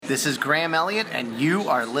This is Graham Elliott, and you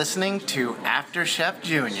are listening to After Chef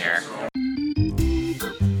Junior.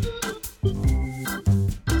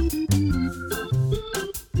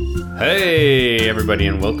 Hey, everybody,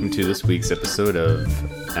 and welcome to this week's episode of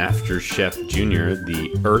After Chef Junior,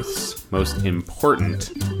 the Earth's most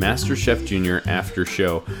important Master Chef Junior after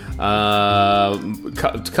show.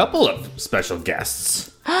 Couple of special guests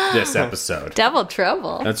this episode. Double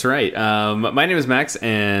trouble. That's right. My name is Max,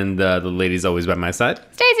 and the lady's always by my side.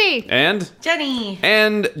 Stacy. And Jenny.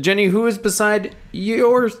 And Jenny, who is beside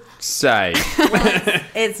your side?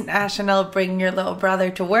 It's National Bring Your Little Brother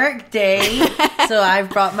to Work Day, so I've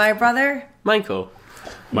brought my brother. Michael.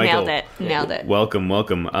 Nailed it. Welcome.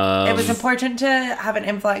 It was important to have an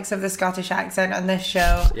influx of the Scottish accent on this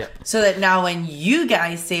show, so that now when you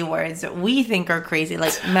guys say words that we think are crazy,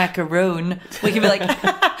 like macaroon, we can be like,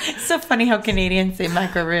 it's so funny how Canadians say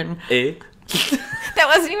macaroon. That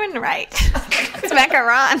wasn't even right. It's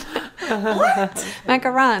macaron. What?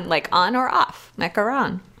 Macaron, like on or off.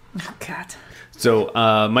 Macaron. Oh, God. So,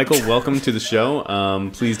 Michael, welcome to the show.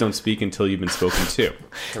 Please don't speak until you've been spoken to.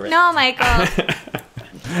 Correct. No, Michael.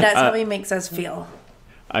 That's how he makes us feel.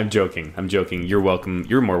 I'm joking. You're welcome.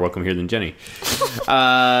 You're more welcome here than Jenny.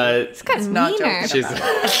 This guy's not meaner.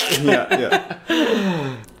 joking.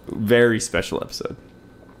 Yeah. Very special episode.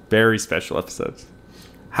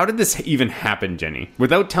 How did this even happen, Jenny?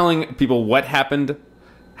 Without telling people what happened,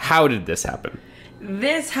 how did this happen?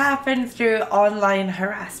 This happened through online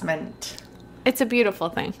harassment. It's a beautiful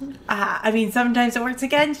thing. I mean, sometimes it works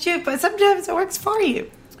against you, but sometimes it works for you.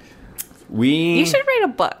 You should write a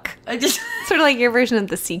book. I just Sort of like your version of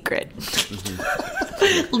The Secret.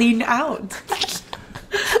 lean out.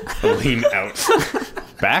 Lean out.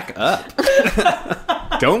 Back up.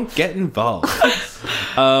 Don't get involved.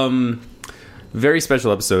 Very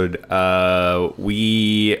special episode.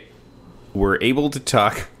 We were able to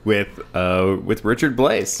talk with Richard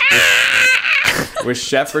Blais. With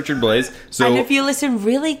Chef Richard Blais. So, And if you listen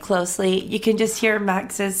really closely, you can just hear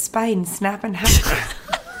Max's spine snap in half.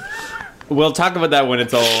 we'll talk about that when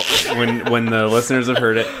it's all when the listeners have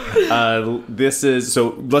heard it. This is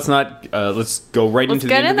so. Let's go right into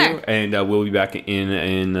the interview, and we'll be back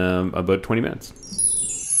in about 20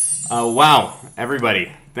 minutes. Wow,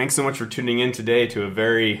 everybody! Thanks so much for tuning in today to a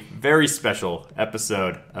very, very special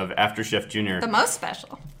episode of After Chef Junior. The most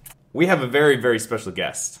special. We have a very, very special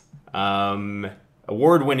guest.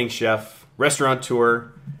 Award-winning chef,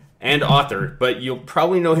 restaurateur, and author, but you'll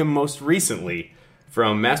probably know him most recently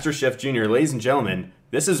from Master Chef Junior. Ladies and gentlemen,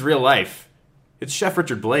 this is real life. It's Chef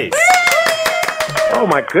Richard Blais. Oh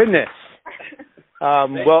my goodness.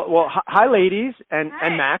 Well, hi ladies and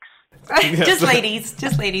Max. Just ladies.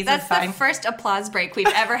 That's fine. the first applause break we've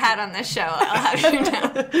ever had on this show. I'll have you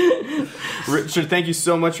know. Richard, thank you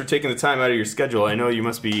so much for taking the time out of your schedule. I know you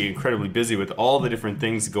must be incredibly busy with all the different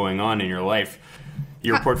things going on in your life.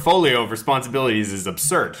 Your portfolio of responsibilities is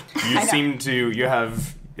absurd. How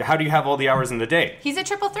do you have all the hours in the day? He's a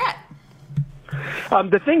triple threat.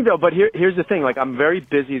 The thing though, but here's the thing. Like, I'm very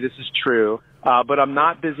busy. This is true. But I'm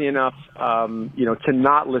not busy enough, to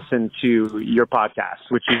not listen to your podcast,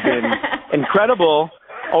 which has been incredible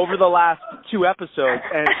over the last 2 episodes.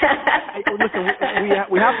 And listen,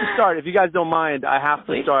 we have to start. If you guys don't mind, I have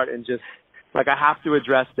to start and just, I have to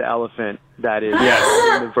address the elephant that is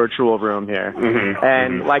in the virtual room here. Mm-hmm.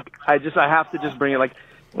 And I have to just bring it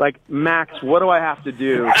Max, what do I have to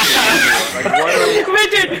do?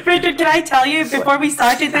 Richard, can I tell you, before we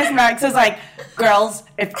started this, Max was like, girls,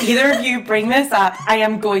 if either of you bring this up, I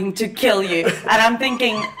am going to kill you. And I'm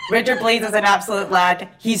thinking, Richard Blais is an absolute lad.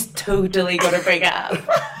 He's totally going to bring it up.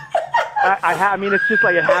 I mean, it's just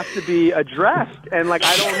it has to be addressed. And I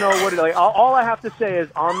don't know what all I have to say is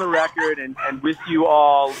on the record and with you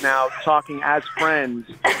all now talking as friends,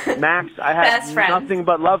 Max, I have nothing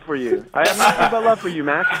but love for you. I have nothing but love for you,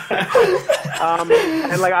 Max.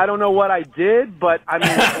 And I don't know what I did, but I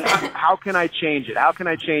mean, how can I change it? How can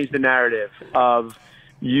I change the narrative of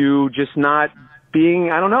you just not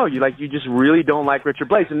being, I don't know, you just really don't like Richard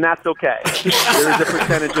Blais, and that's okay. There is a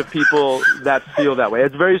percentage of people that feel that way.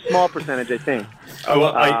 It's a very small percentage, I think.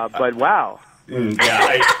 But wow.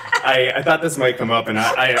 I thought this might come up, and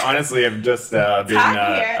I honestly have just been,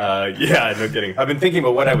 no kidding. I've been thinking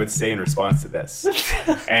about what I would say in response to this.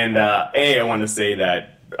 And I want to say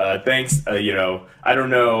that thanks, I don't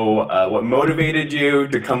know what motivated you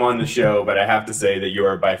to come on the show, but I have to say that you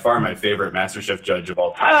are by far my favorite MasterChef judge of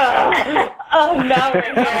all time. No, we're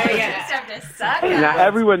hearing it. Now,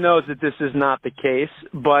 everyone knows that this is not the case,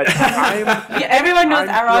 but everyone knows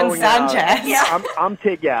Aaron Sanchez.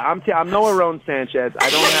 I'm no Aaron Sanchez. I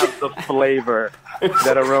don't have the flavor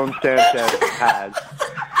that Aaron Sanchez has.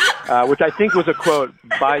 which I think was a quote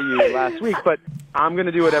by you last week. But I'm going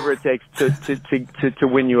to do whatever it takes to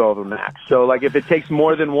win you over, Max. So, like, if it takes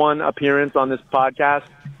more than one appearance on this podcast,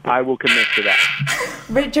 I will commit to that.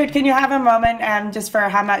 Richard, can you have a moment just for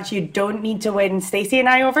how much you don't need to win Stacey and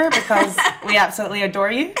I over, because we absolutely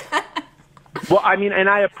adore you? Well, I mean, and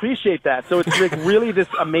I appreciate that. So it's like really this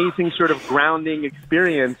amazing sort of grounding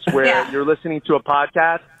experience where you're listening to a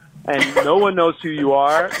podcast and no one knows who you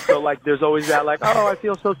are. So, like, there's always that, like, oh, I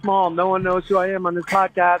feel so small. No one knows who I am on this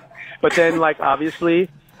podcast. But then, like, obviously,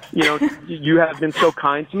 you know, you have been so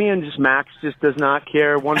kind to me, and just Max just does not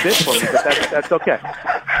care one bit for me. But that's okay.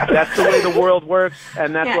 That's the way the world works,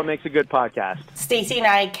 and that's what makes a good podcast. Stacey and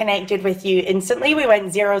I connected with you instantly. We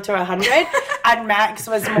went 0 to 100, and Max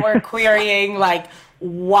was more querying, like,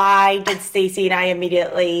 why did Stacey and I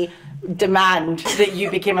immediately demand that you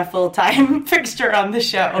became a full-time fixture on the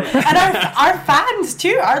show? And our fans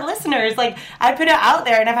too, our listeners. Like, I put it out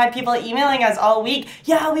there, and I've had people emailing us all week.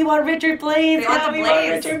 Yeah, we want Richard Blades. We want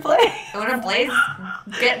Richard Blades. I want to blaze.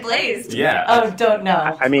 Get blazed. Yeah. Oh, don't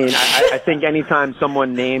know. I mean, I think anytime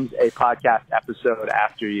someone names a podcast episode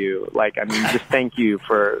after you, like, I mean, just thank you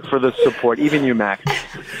for the support. Even you, Max.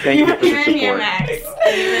 Thank you for the support. Even you, Max.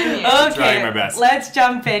 Even you. Okay, trying my best. Let's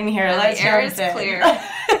jump in here. The air is clear.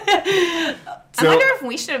 I wonder if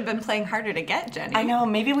we should have been playing harder to get, Jenny. I know,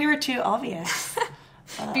 maybe we were too obvious.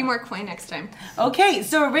 Be more coy next time. Okay,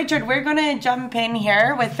 so Richard, we're going to jump in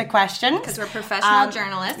here with the questions. Because we're professional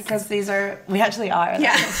journalists. Because we actually are.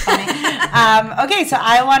 Yeah. That's funny. Okay, so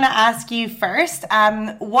I want to ask you first,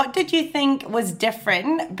 what did you think was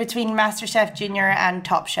different between MasterChef Junior and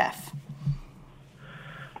Top Chef?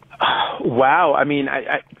 Wow. I mean,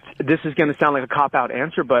 this is going to sound like a cop-out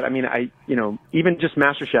answer, but I mean, even just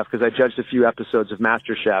MasterChef, because I judged a few episodes of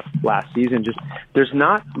MasterChef last season, just there's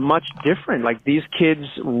not much different. Like, these kids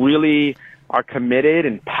really are committed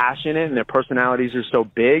and passionate, and their personalities are so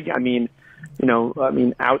big. I mean,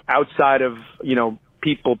 outside of,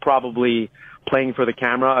 people probably playing for the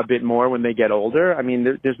camera a bit more when they get older, I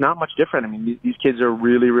mean, there's not much different. I mean, these kids are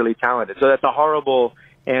really, really talented. So that's a horrible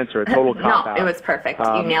answer, a total cop-out. No, it was perfect.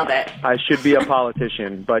 You nailed it. I should be a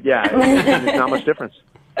politician, but yeah, it's not much difference.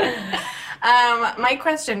 My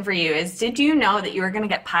question for you is, did you know that you were going to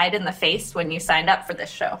get pied in the face when you signed up for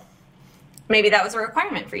this show? Maybe that was a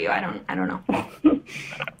requirement for you. I don't know.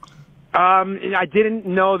 I didn't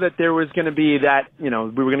know that there was going to be that, we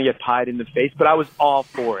were going to get pied in the face, but I was all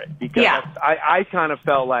for it because I kind of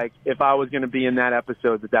felt like if I was going to be in that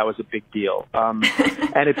episode, that was a big deal.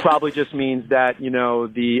 And it probably just means that,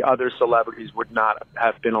 the other celebrities would not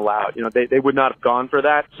have been allowed. They would not have gone for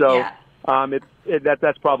that. So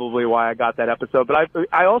that's probably why I got that episode. But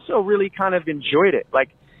I also really kind of enjoyed it. Like,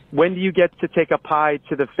 when do you get to take a pie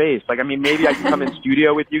to the face? Like, I mean, maybe I can come in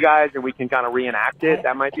studio with you guys and we can kind of reenact it.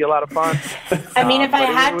 That might be a lot of fun. I mean, if I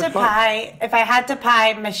had to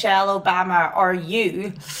pie Michelle Obama or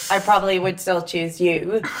you, I probably would still choose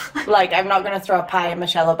you. Like, I'm not going to throw a pie in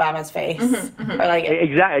Michelle Obama's face. Or like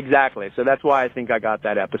exactly. So that's why I think I got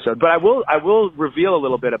that episode. But I will reveal a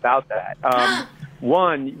little bit about that.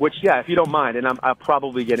 One, which, if you don't mind, and I'll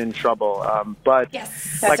probably get in trouble. But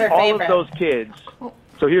like all of those kids.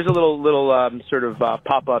 So here's a little sort of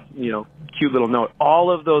pop-up, cute little note.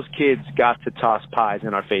 All of those kids got to toss pies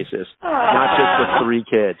in our faces, not just the 3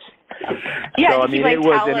 kids. Yeah, so, I mean, it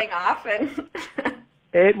was toweling off and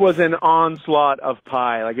it was an onslaught of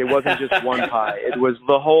pie. Like, it wasn't just one pie. It was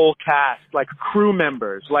the whole cast, like crew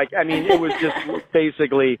members. Like, I mean, it was just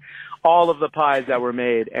basically all of the pies that were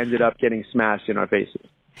made ended up getting smashed in our faces.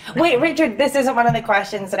 Wait, Richard, this isn't one of the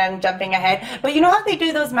questions that I'm jumping ahead, but you know how they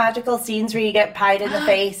do those magical scenes where you get pied in the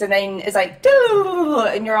face and then it's like, doo,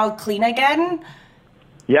 and you're all clean again?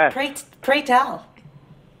 Yes. Pray tell.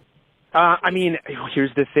 I mean,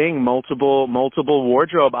 here's the thing, multiple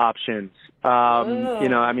wardrobe options.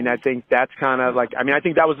 I mean, I think that's kind of like, I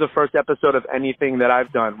think that was the first episode of anything that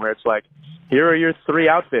I've done where it's like, here are your 3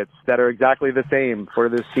 outfits that are exactly the same for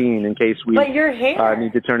this scene in case we but your hair.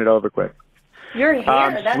 Need to turn it over quick. Your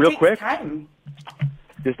hair, that real takes quick. time.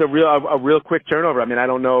 Just a real quick turnover. I mean, I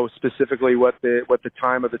don't know specifically what the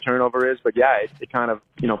time of the turnover is, but it kind of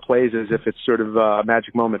plays as if it's sort of a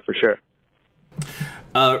magic moment for sure.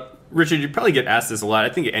 Richard, you probably get asked this a lot. I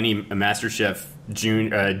think any MasterChef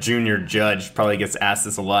junior judge probably gets asked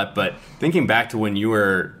this a lot. But thinking back to when you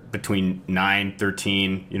were between 9,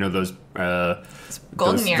 13, those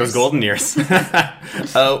golden years. Those golden years.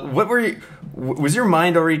 What were you? Was your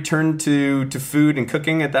mind already turned to food and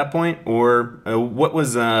cooking at that point, or what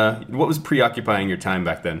was preoccupying your time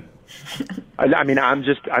back then? I mean, I'm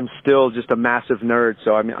still just a massive nerd.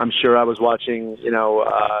 So I mean, I'm sure I was watching,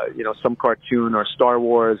 some cartoon or Star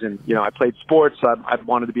Wars, and I played sports. So I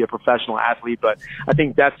wanted to be a professional athlete. But I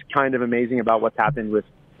think that's kind of amazing about what's happened with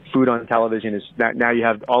food on television is that now you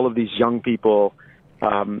have all of these young people,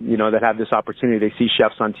 that have this opportunity. They see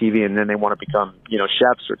chefs on TV, and then they want to become,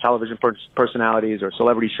 chefs or television personalities or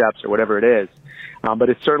celebrity chefs or whatever it is. But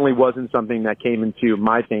it certainly wasn't something that came into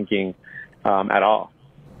my thinking at all.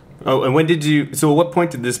 Oh, and so at what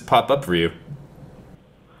point did this pop up for you?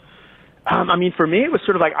 I mean, for me, it was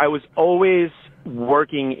sort of like I was always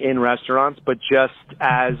working in restaurants, but just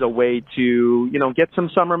as a way to, get some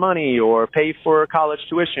summer money or pay for college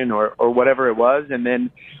tuition or whatever it was. And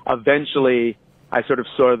then eventually I sort of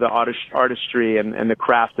saw the artistry and the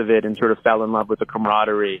craft of it and sort of fell in love with the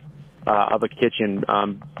camaraderie of a kitchen.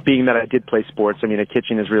 Being that I did play sports, I mean, a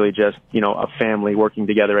kitchen is really just, a family working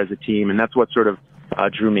together as a team. And that's what sort of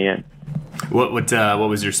drew me in. What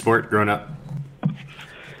was your sport growing up?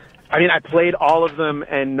 I mean, I played all of them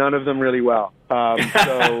and none of them really well.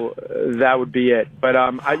 So that would be it. But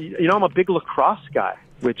I'm a big lacrosse guy,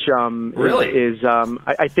 which really is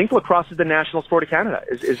I think lacrosse is the national sport of Canada.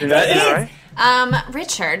 Isn't that right?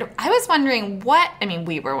 Richard, I was wondering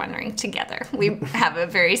we were wondering together. We have a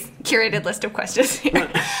very curated list of questions here.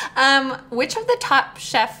 Which of the Top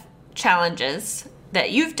Chef challenges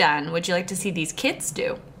that you've done would you like to see these kids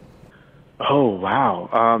do? Oh, wow.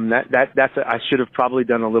 I should have probably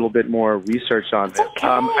done a little bit more research on this. Okay.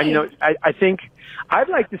 I think I'd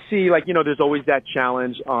like to see, there's always that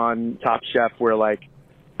challenge on Top Chef where,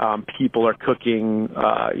 people are cooking,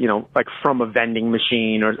 from a vending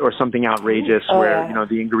machine or something outrageous where,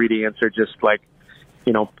 the ingredients are just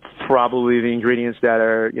probably the ingredients that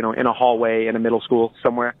are, in a hallway in a middle school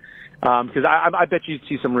somewhere. Because I bet you'd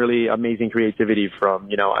see some really amazing creativity from,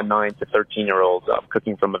 a 9 to 13-year-old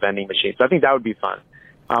cooking from a vending machine. So I think that would be fun.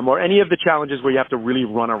 Or any of the challenges where you have to really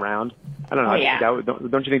run around. I don't know.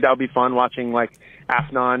 Don't you think that would be fun watching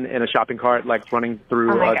Afnan in a shopping cart, running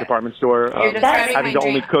through a department store, having to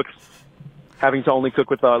only cook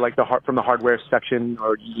with from the hardware section,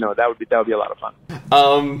 or that would be a lot of fun.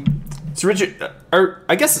 So Richard,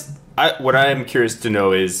 I guess. What I'm curious to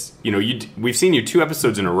know is, we've seen you 2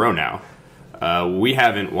 episodes in a row now. We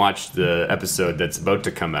haven't watched the episode that's about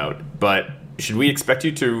to come out, but should we expect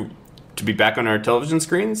you to be back on our television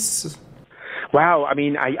screens? Wow, I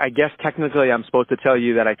mean, I guess technically I'm supposed to tell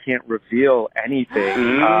you that I can't reveal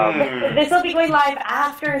anything. This will be going live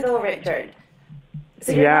after, though, Richard.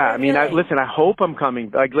 So I mean, I hope I'm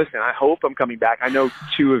coming. I hope I'm coming back. I know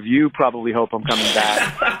 2 of you probably hope I'm coming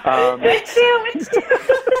back. Me too.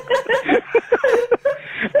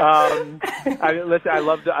 I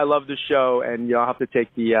love the show, and I'll have to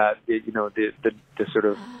take the sort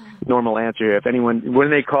of normal answer here. If anyone, when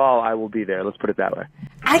they call, I will be there. Let's put it that way.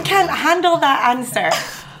 I can't handle that answer.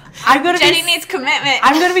 Jenny needs commitment.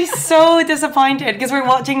 I'm going to be so disappointed because we're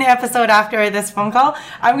watching the episode after this phone call.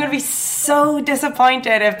 I'm going to be so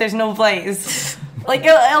disappointed if there's no Blaze.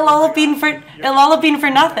 It'll all have been for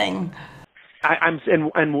nothing. I'm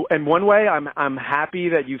in one way I'm happy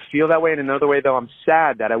that you feel that way, and another way though I'm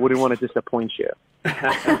sad that I wouldn't want to disappoint you.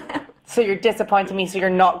 So you're disappointing me, so you're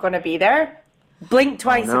not going to be there? Blink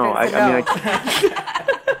twice if it's a no.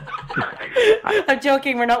 I'm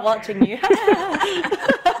joking. We're not watching you.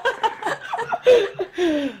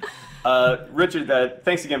 Richard,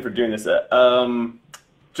 thanks again for doing this.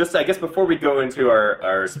 Just, I guess, before we go into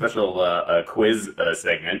our special quiz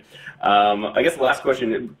segment, I guess the last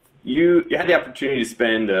question: you had the opportunity to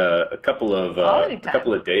spend a couple of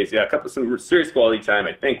days, some serious quality time,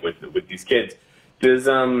 I think, with these kids. Does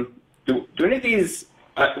do any of these,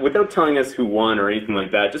 without telling us who won or anything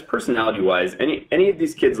like that, just personality-wise, any of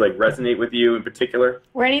these kids resonate with you in particular?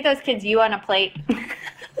 Were any of those kids you on a plate?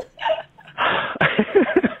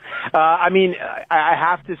 I mean, I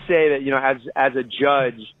have to say that, as a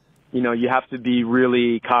judge, you have to be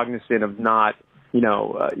really cognizant of not,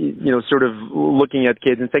 sort of looking at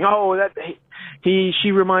kids and saying, oh,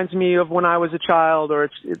 she reminds me of when I was a child, or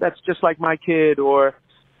that's just like my kid, or,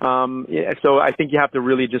 so I think you have to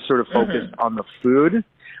really just sort of focus on the food.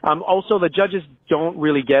 Also, the judges don't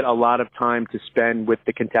really get a lot of time to spend with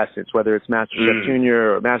the contestants, whether it's MasterChef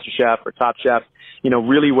Junior or MasterChef or Top Chef.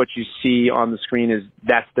 Really what you see on the screen is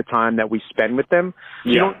that's the time that we spend with them.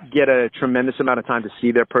 You don't get a tremendous amount of time to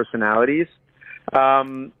see their personalities. I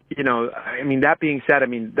mean, that being said, I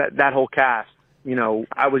mean, that whole cast,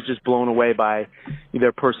 I was just blown away by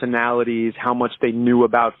their personalities, how much they knew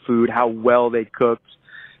about food, how well they cooked,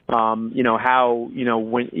 how,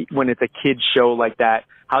 when it's a kid's show like that,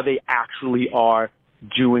 how they actually are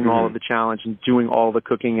doing all of the challenge and doing all the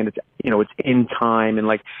cooking, and it's in time, and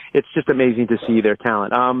like it's just amazing to see their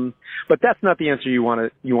talent. But that's not the answer you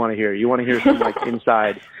want to hear. You want to hear some like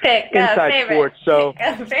inside sports. So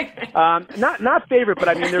not favorite, but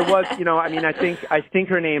I mean there was I think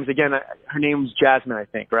her name's Jasmine, I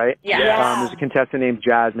think, right? Yeah. There's a contestant named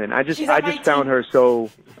Jasmine. I just found her so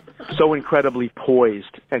incredibly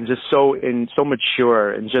poised and just so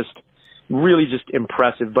mature and just really just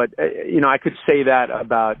impressive. But I could say that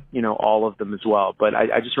about all of them as well. But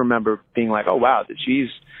I just remember being like, oh wow, that she's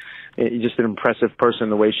just an impressive person.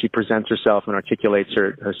 The way she presents herself and articulates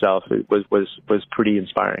herself was pretty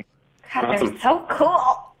inspiring. God, they're so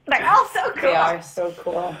cool. They're all so cool. They are so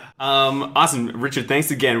cool. Awesome, Richard. Thanks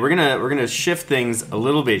again. We're gonna shift things a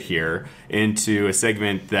little bit here into a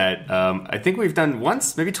segment that I think we've done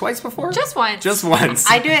once, maybe twice before. Just once.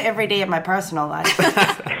 I do it every day in my personal life.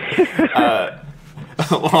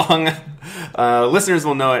 Listeners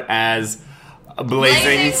will know it as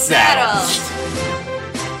Blazing Saddles.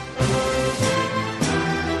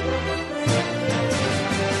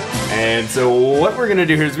 And so what we're going to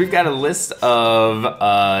do here is we've got a list of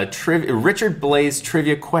Richard Blais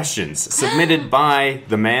trivia questions submitted by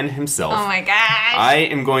the man himself. Oh my gosh. I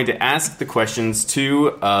am going to ask the questions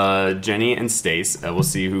to Jenny and Stace. We'll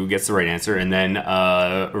see who gets the right answer. And then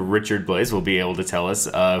Richard Blais will be able to tell us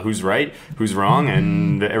who's right, who's wrong,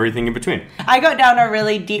 and everything in between. I got down a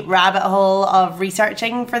really deep rabbit hole of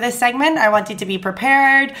researching for this segment. I wanted to be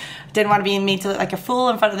prepared. Didn't want to be made to look like a fool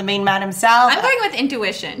in front of the main man himself. I'm going with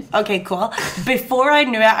intuition. Okay, cool. Before I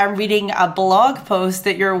knew it, I'm reading a blog post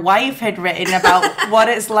that your wife had written about what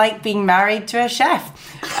it's like being married to a chef.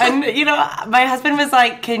 And, my husband was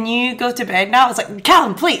like, can you go to bed now? I was like,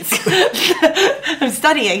 Callum, please. I'm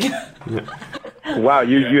studying. Wow,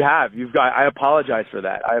 you have. You've got. I apologize for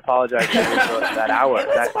that. I apologize for that hour.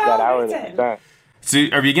 That hour that you spent. So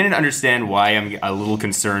are you beginning to understand why I'm a little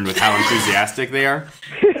concerned with how enthusiastic they are?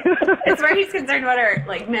 It's where he's concerned about our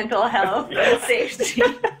mental health and safety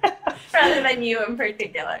rather than you in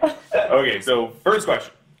particular. Okay, so first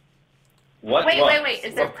question. Wait.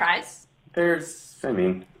 Is there a prize? There's,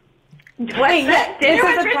 Wait, this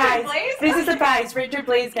is a prize. This is a prize. Richard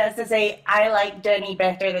Blais gets to say, I like Jenny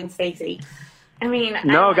better than Stacey. I mean,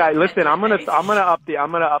 no, guys, listen. I'm gonna up the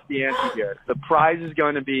ante here. The prize is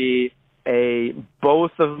going to be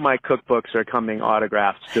both of my cookbooks are coming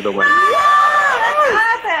autographed to the winner.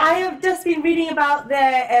 I have just been reading about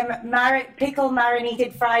the pickle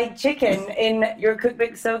marinated fried chicken in your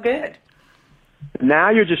cookbook. So good. Now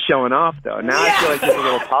you're just showing off, though. Now I feel like there's a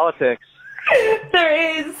little politics.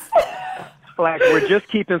 There is. Like, we're just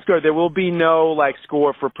keeping score. There will be no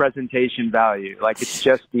score for presentation value. It's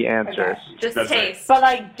just the answers. Just taste.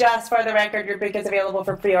 But just for the record, your book is available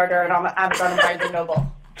for pre-order on Amazon and Barnes &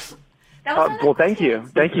 Noble. Well, thank you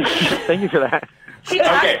for that. She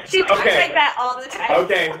talks like that all the time.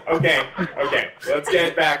 Okay. Let's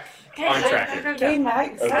get back on track. Okay,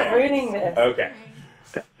 Max, stop ruining this. Okay.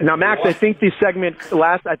 Now, Max, I think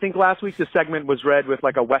last week the segment was read with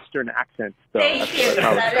a Western accent. So Thank you.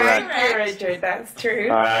 That's Richard. That's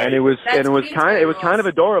true. And it was kind of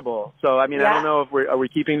adorable. So I mean, I don't know if are we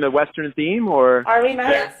keeping the Western theme or are we,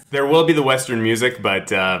 Max? There will be the Western music,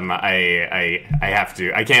 but I have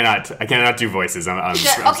to. I cannot do voices. I'm okay,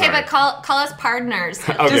 sorry. but call us partners.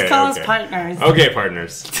 Just call us partners. Okay,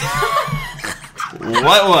 partners.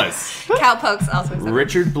 What was Cowpokes also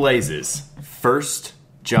Richard Blais's first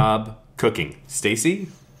job cooking? Stacey,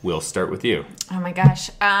 we'll start with you. Oh my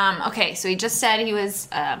gosh. Okay, so he just said he was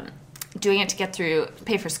doing it to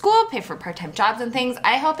pay for school, pay for part-time jobs and things.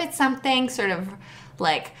 I hope it's something sort of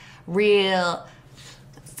real,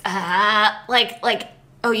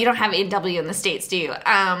 oh, you don't have A&W in the States, do you?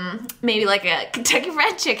 Maybe a Kentucky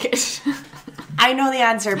Fried Chicken. I know the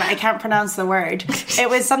answer, but I can't pronounce the word. It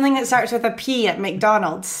was something that starts with a P at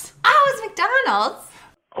McDonald's. Oh, it's McDonald's.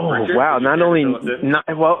 Oh, wow.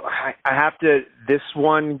 I have to, this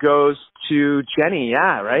one goes to Jenny.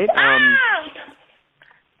 Yeah, right?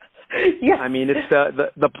 Yeah. I mean, it's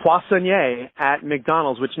the poissonnier at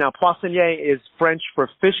McDonald's, which now poissonnier is French for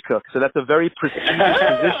fish cook. So that's a very prestigious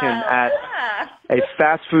position at a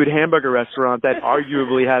fast food hamburger restaurant that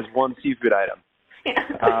arguably has one seafood item.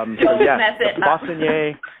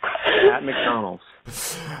 Poissonnier at McDonald's.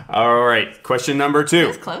 All right, question number 2.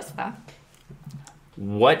 That's close, though.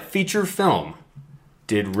 What feature film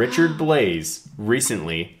did Richard Blais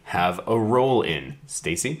recently have a role in?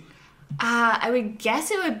 Stacey? I would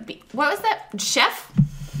guess it would be... What was that? Chef.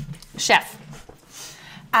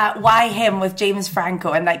 Why Him with James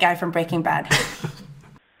Franco and that guy from Breaking Bad.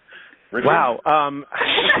 Wow. I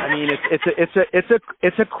mean,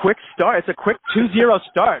 it's a quick start. It's a quick 2-0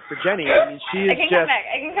 start for Jenny. I mean, she is I can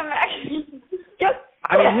come back. Yep.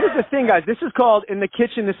 I mean, here's the thing, guys. This is called in the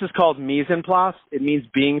kitchen. This is called mise en place. It means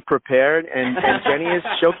being prepared, and Jenny is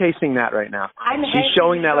showcasing that right now. She's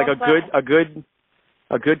showing that like a good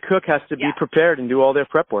cook has to be prepared and do all their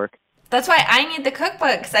prep work. That's why I need the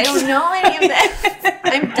cookbook, because I don't know any of this.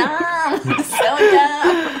 I'm dumb. So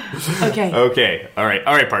dumb. Okay. All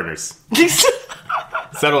right, partners.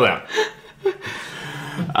 Settle down.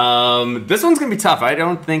 This one's gonna be tough. I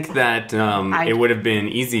don't think that it would have been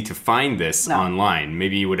easy to find this online.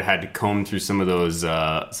 Maybe you would have had to comb through some of those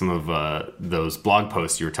blog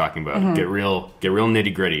posts you were talking about. Mm-hmm. Get real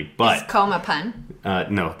nitty gritty. But is comb a pun?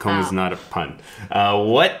 No, comb is not a pun.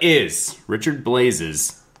 What is Richard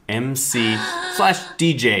Blaze's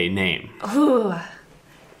MC/DJ name? Ooh.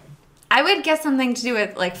 I would guess something to do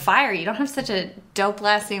with like fire. You don't have such a dope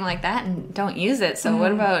last name like that and don't use it. So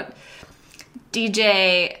what about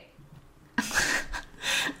DJ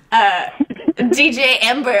DJ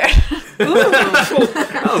Ember? Ooh. A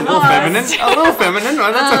little feminine.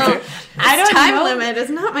 Oh, that's okay. I don't time know. limit is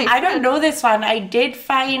not my friend. I don't know this one. I did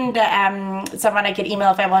find someone I could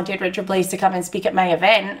email if I wanted Richard Blaze to come and speak at my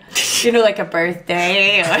event. You know, like a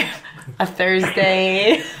birthday or a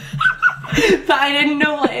Thursday. But I didn't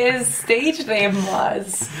know what his stage name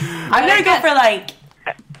was. I'm going to go for like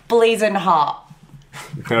Blazing Hot.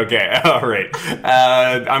 Okay, all right.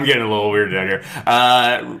 I'm getting a little weird down here.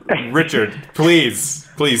 Richard, please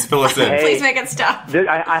fill us in. Hey, please make it stop.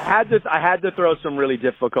 I had to throw some really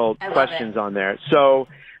difficult questions on there. So,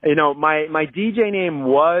 you know, my DJ name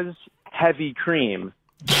was Heavy Cream,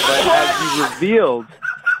 but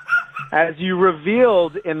as you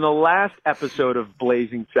revealed in the last episode of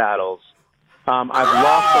Blazing Saddles, I've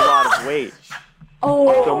lost a lot of weight.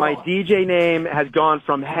 Oh. So my DJ name has gone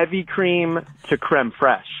from Heavy Cream to Creme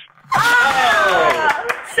Fraiche. Oh!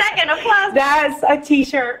 Second applause. That's a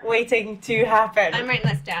t-shirt waiting to happen. I'm writing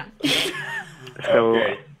this down. So,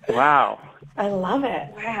 wow. I love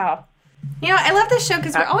it. Wow. You know, I love this show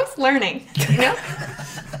because we're always learning, you know?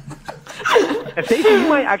 I think you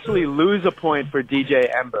might actually lose a point for DJ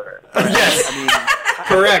Ember. Yes. I mean,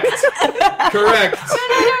 Correct.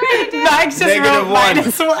 Max just wrote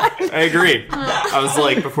 -1. I agree. I was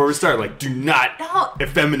like, before we start, like, do not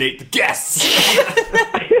effeminate the guests.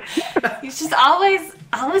 He's just always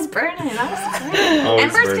burning.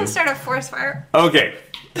 Embers can start a forest fire. Okay.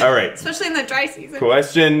 All right. Especially in the dry season.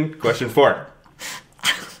 Question 4.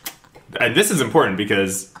 And this is important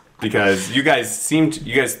because you guys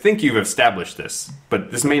think you've established this,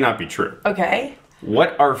 but this may not be true. Okay.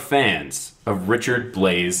 What are fans of Richard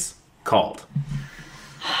Blaze called?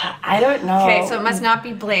 I don't know. Okay, so it must not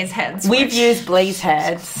be Blaze heads. We've used Blaze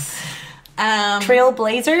heads.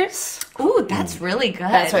 Trailblazers. Ooh, that's really good.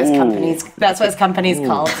 That's what his company's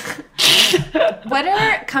called.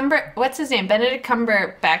 What's his name? Benedict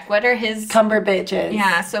Cumberbatch. What are his Cumber bitches?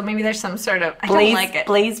 Yeah, so maybe there's some sort of Blaze, I don't like it.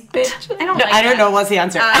 Blaze bitch. I don't know what's the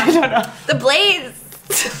answer. I don't know. The Blaze.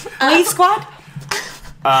 Blaze Squad?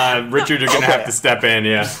 Richard, you're going to have to step in,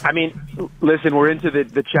 yeah. I mean, listen, we're into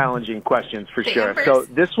the challenging questions for sure. Embers. So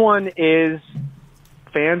this one is,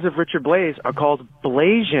 fans of Richard Blaze are called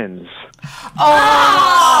Blasians.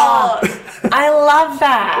 Oh! I love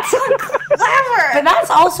that. Clever. But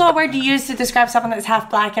that's also a word you use to describe someone that's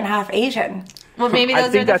half black and half Asian. Well, maybe I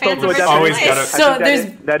those think are the that's fans of also a Richard Always Blaze. gotta- So there's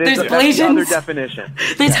that's the Blasians. other definition.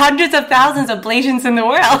 There's hundreds of thousands of Blasians in the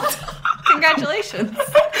world. Congratulations.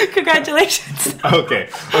 Congratulations. Okay,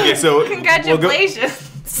 so Congratulations.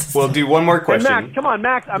 We'll do one more And question. Max, come on,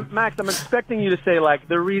 Max. I'm expecting you to say, like,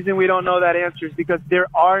 the reason we don't know that answer is because there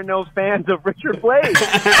are no fans of Richard Blaze.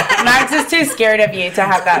 Max is too scared of you to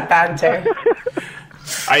have that banter.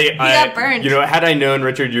 I got burned. You know, had I known,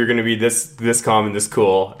 Richard, you're going to be this calm and this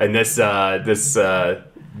cool, and this is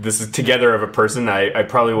together of a person, I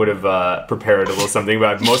probably would have prepared a little something, but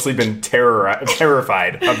I've mostly been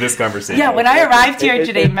terrified of this conversation. Yeah, when I arrived here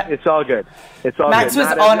today... It's all good. It's all Max good.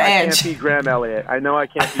 was on I edge. can't be Graham Elliott. I know I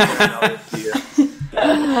can't be Graham Elliott to you.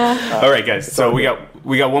 All right, guys. So we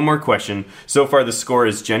got one more question. So far, the score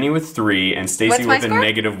is Jenny with 3 and Stacy with a score?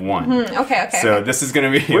 -1. Okay. So this is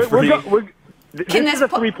going to be This is a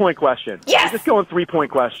 3-point question. Yes! We're just going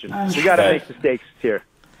 3-point question. We got to make the stakes here.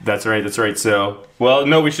 That's right. So, well,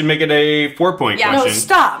 no, we should make it a 4-point Yeah. question. No,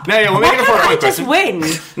 stop. No, we'll make it a 4-point just question.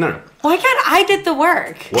 win? No. Why can't I did the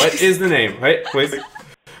work? What is the name? Wait.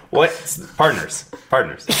 Partners.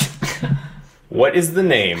 What is the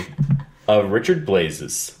name of Richard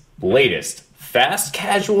Blaze's latest fast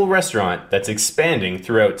casual restaurant that's expanding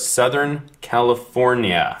throughout Southern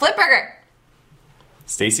California? Flip Burger.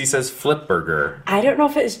 Stacy says Flip Burger. I don't know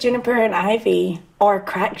if it's Juniper and Ivy or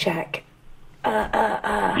Crack Shack.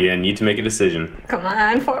 Yeah, need to make a decision. Come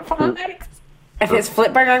on, for phonetics. If it's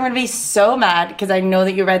Flip Burger, I'm going to be so mad because I know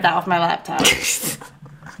that you read that off my laptop.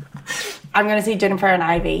 I'm going to say Juniper and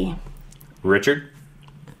Ivy. Richard?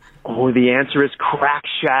 Oh, the answer is Crack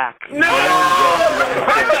Shack. No!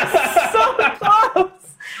 So close!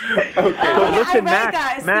 Okay. So listen,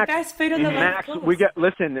 that. It's Max, the best food on the Max, list.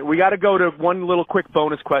 we got to go to one little quick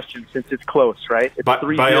bonus question since it's close, right? It's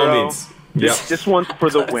By all means. Yep. This one's for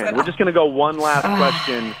the win. We're just going to go one last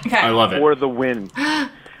question I love it. for the win.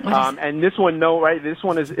 And this one, right? This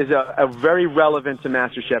one is a very relevant to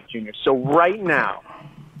MasterChef Junior. So right now,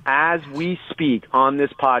 as we speak on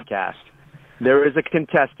this podcast, there is a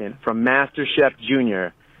contestant from MasterChef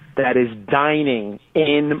Junior that is dining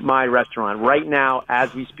in my restaurant right now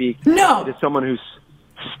as we speak. No! It is someone who's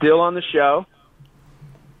still on the show,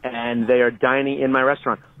 and they are dining in my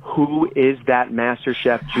restaurant. Who is that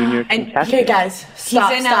MasterChef Junior contestant? Okay, guys,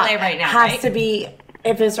 stop. He's in LA right now, Has right? to be,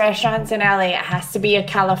 if his restaurant's in LA, it has to be a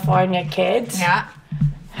California kid. Yeah.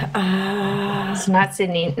 It's not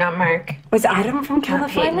Sydney, not Mark. Was Adam from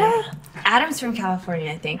California? Adam's from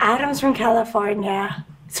California, I think. Adam's from California.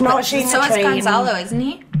 It's not Shane So the is Train. Gonzalo, isn't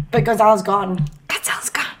he? But Gonzalo's gone. Gonzalo's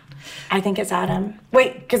gone. I think it's Adam.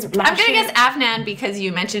 Wait, because I'm gonna guess Afnan because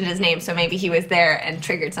you mentioned his name, so maybe he was there and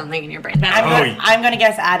triggered something in your brain. I'm gonna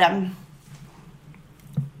guess Adam.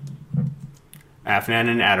 Afnan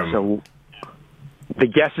and Adam. So the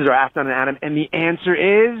guesses are Afnan and Adam, and the answer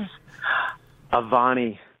is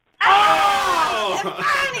Avani.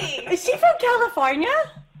 Is she from California?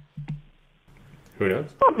 Who knows?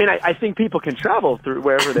 I mean, I think people can travel through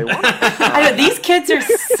wherever they want. I know, these kids are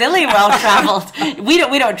silly well traveled. We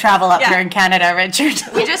don't travel up here in Canada, Richard.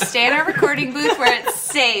 We just stay in our recording booth where it's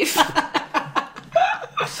safe. So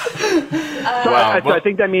I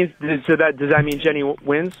think that means. So does that mean Jenny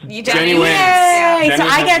wins? Jenny wins. Yay! Jenny So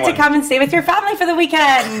I has get to won. come and stay with your family for the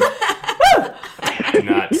weekend. Do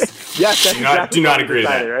not. Yes, that's Do not agree to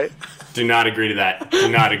that. Right? Do not agree to that. Do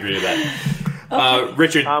not agree to that.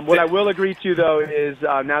 Richard. What I will agree to though is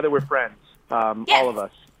now that we're friends, all of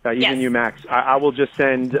us, even you, Max, I will just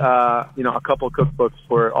send a couple cookbooks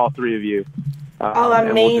for all three of you.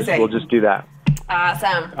 Amazing! And we'll just do that.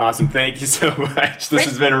 Awesome. Thank you so much. This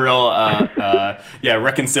has been a real,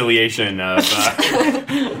 reconciliation of.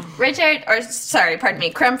 Richard, pardon me,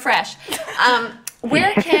 Creme Fraiche.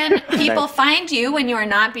 Where can people find you when you are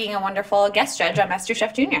not being a wonderful guest judge on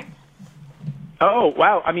MasterChef Junior? Oh,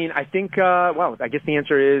 wow. I mean, I think, I guess the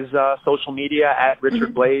answer is social media at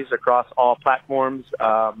Richard Blaze across all platforms.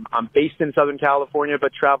 I'm based in Southern California,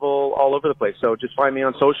 but travel all over the place. So just find me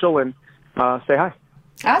on social and say hi.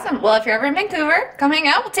 Awesome. Well, if you're ever in Vancouver, come hang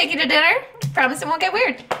out. We'll take you to dinner. Promise it won't get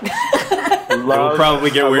weird. It will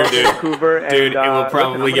probably get weird, dude. Vancouver, Dude, it will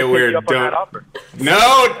probably get weird. Don't.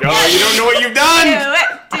 No, you don't know what you've Do done.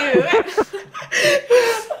 it.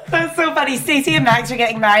 That's so funny. Stacey and Max are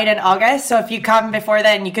getting married in August, so if you come before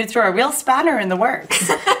then, you could throw a real spanner in the works.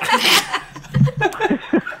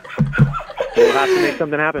 We'll have to make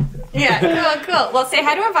something happen. Yeah, cool. Well, say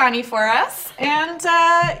hi to Avani for us. And,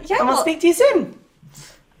 And we'll speak to you soon.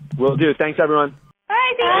 Will do. Thanks, everyone.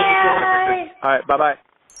 Bye. All right, bye-bye.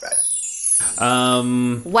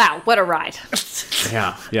 Wow, what a ride.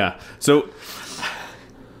 Yeah. So,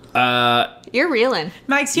 You're reeling.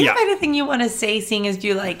 Max, do you Yeah. have anything you want to say, seeing as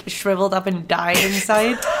you shriveled up and died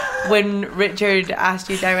inside when Richard asked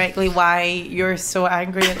you directly why you're so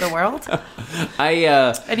angry at the world?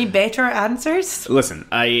 Any better answers? listen,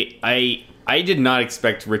 I did not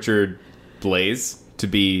expect Richard Blaze to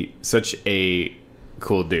be such a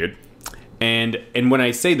cool dude. And when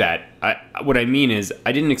I say that, what I mean is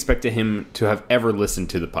I didn't expect him to have ever listened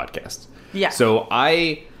to the podcast. Yeah. So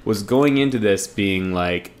I was going into this being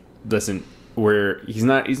like, listen, he's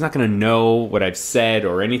not going to know what I've said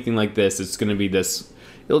or anything like this. It's going to be this.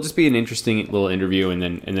 It'll just be an interesting little interview, and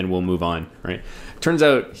then we'll move on. Right? Turns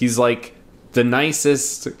out he's like the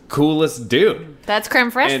nicest, coolest dude. That's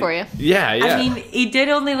Creme Fraiche for you. Yeah. I mean, he did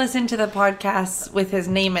only listen to the podcasts with his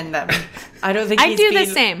name in them. I don't think I'd he's do the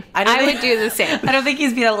been- same. I would do the same. I don't think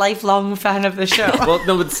he's been a lifelong fan of the show. Well,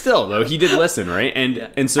 no, but still, though, he did listen, right?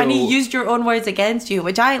 And so And he used your own words against you,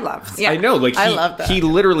 which I loved. Yeah. I know, like I love that. he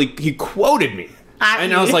literally quoted me, At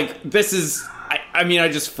and I was you. like, "This is." I mean, I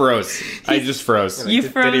just froze. You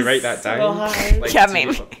Did froze he write that down? so hard. Like, Yeah, did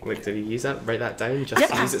maybe. Did he use that? Write that down?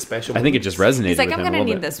 Just use it special. I think it just resonated. He's like, with I'm him going to a need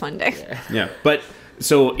little bit. this one day. Yeah, but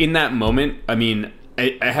so in that moment, I mean,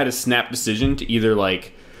 I had a snap decision to either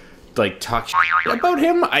like talk shit about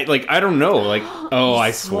him. I don't know. Like, oh,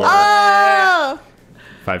 I swore. Oh!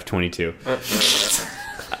 522.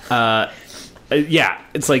 Yeah,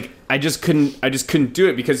 it's like I just couldn't do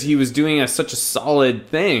it because he was doing such a solid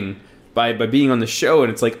thing by being on the show,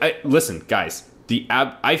 and it's like, listen, guys,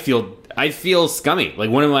 I feel scummy. Like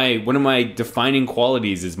one of my defining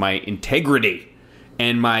qualities is my integrity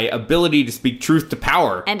and my ability to speak truth to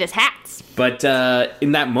power. And his hats. But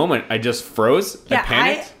in that moment, I just froze. I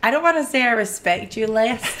panicked. I don't want to say I respect you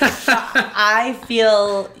less, but I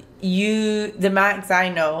feel you, the Max I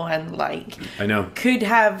know, and like I know, could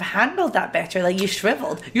have handled that better. Like you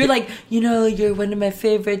shriveled. You're like, you're one of my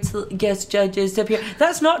favorite guest judges up here.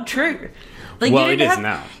 That's not true. Like, well, it is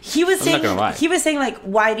now. He was I'm not gonna lie. He was saying like,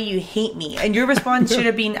 why do you hate me? And your response should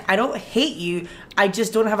have been, I don't hate you. I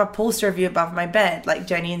just don't have a poster of you above my bed like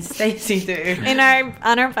Jenny and Stacey do.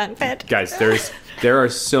 On our bunk bed. Guys, there are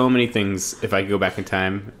so many things, if I could go back in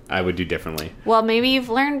time, I would do differently. Well, maybe you've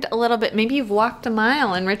learned a little bit. Maybe you've walked a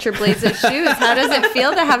mile in Richard Blaze's shoes. How does it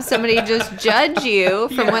feel to have somebody just judge you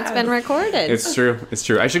from what's been recorded? It's true.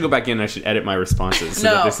 I should go back in and I should edit my responses so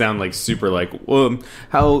that they sound like super like, what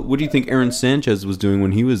do you think Aaron Sanchez was doing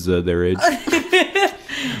when he was their age?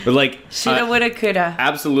 But like, shoulda, woulda, coulda.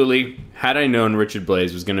 Absolutely. Had I known Richard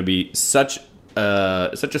Blaze was going to be such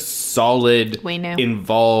a solid,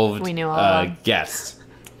 involved guest,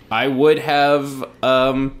 I would have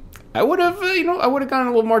gone a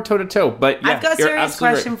little more toe to toe. But yeah, I've got a serious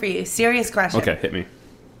question for you. Serious question. Okay, hit me.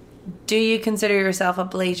 Do you consider yourself a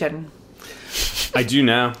Blasian? I do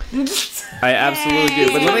now. I absolutely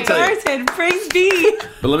do. But let me tell you. Praise be.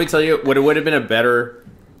 But let me tell you what it would have been a better.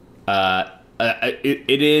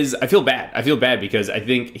 It is. I feel bad. I feel bad because I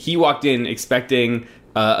think he walked in expecting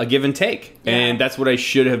a give and take, and that's what I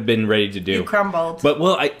should have been ready to do. You crumbled. But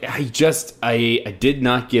I did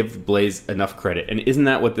not give Blaze enough credit, and isn't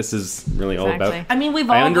that what this is really all about? I mean,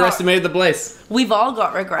 I underestimated the Blaze. We've all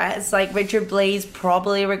got regrets. Like Richard Blaze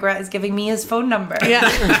probably regrets giving me his phone number.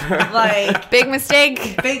 Yeah, like big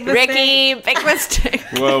mistake. Big mistake. Ricky, big mistake.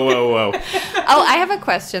 Whoa. Oh, I have a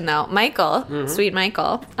question though, Michael, sweet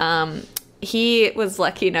Michael. He was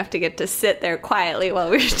lucky enough to get to sit there quietly while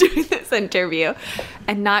we were doing this interview,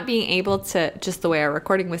 and not being able to, just the way our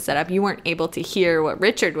recording was set up, you weren't able to hear what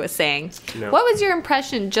Richard was saying. No. What was your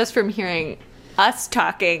impression just from hearing us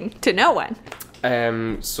talking to no one?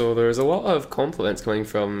 So there was a lot of compliments coming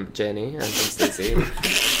from Jenny and from Stacey.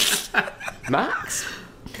 Max?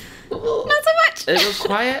 Not so much. It was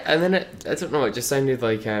quiet, and then I don't know, it just sounded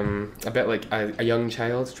like a bit like a young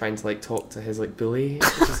child trying to like talk to his like bully.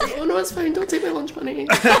 Just like, oh no, it's fine, don't take my lunch money.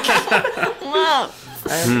 Wow.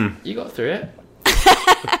 You got through it.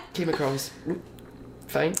 Came across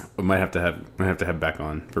fine. We might have to have back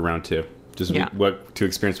on for round 2. Just to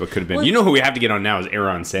experience what could have been. Well, you know who we have to get on now is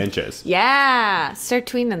Aaron Sanchez. Yeah, start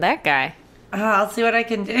tweeting at that guy. I'll see what I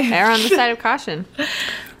can do. Err on the side of caution.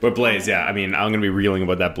 But Blaze, yeah, I mean, I'm going to be reeling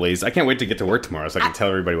about that Blaze. I can't wait to get to work tomorrow so I can tell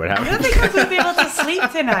everybody what happened. I don't think I'm going to be able to sleep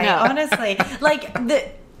tonight, honestly. Like,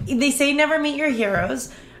 they say never meet your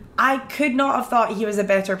heroes. I could not have thought he was a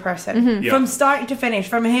better person. From start to finish.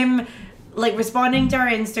 From him, like, responding to our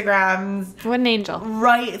Instagrams. What an angel.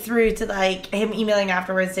 Right through to, like, him emailing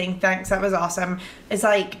afterwards saying, thanks, that was awesome. It's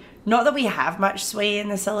like... Not that we have much sway in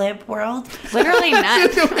the celeb world. Literally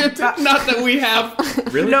none. Not that we have.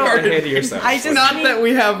 Really? No, ahead of yourself. That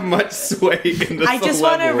we have much sway in the celeb world. I just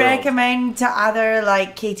want to recommend to other,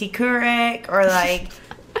 like, Katie Couric or, like,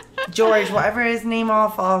 George, whatever his name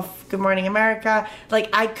off of Good Morning America.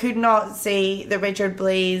 Like, I could not say that Richard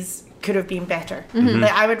Blaze could have been better.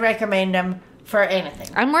 Like, I would recommend him for anything.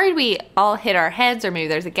 I'm worried we all hit our heads or maybe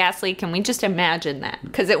there's a gas leak. Can we just imagine that?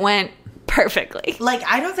 Because it went... perfectly. Like,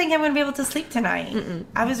 I don't think I'm going to be able to sleep tonight.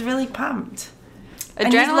 I was really pumped. Adrenaline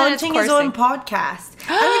and he's launching his own podcast.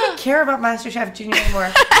 I don't even care about MasterChef Junior anymore.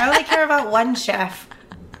 I only care about one chef.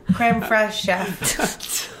 Creme Fraiche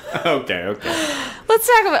chef. Okay. Let's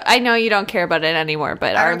talk about... I know you don't care about it anymore,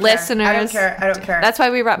 but our listeners... I don't care. That's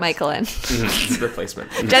why we brought Michael in. Replacement.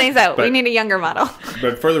 Jenny's out. We need a younger model.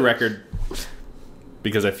 But for the record,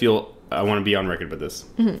 because I feel I want to be on record with this.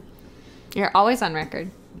 You're always on record.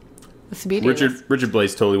 That's the beauty of this. Richard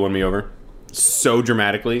Blaze totally won me over. So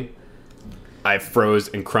dramatically. I froze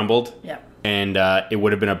and crumbled. Yeah. And it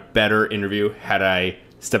would have been a better interview had I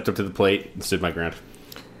stepped up to the plate and stood my ground.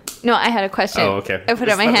 No, I had a question. Oh, okay. I put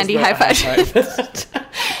out my handy high five.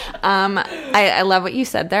 I love what you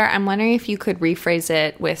said there. I'm wondering if you could rephrase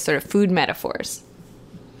it with sort of food metaphors.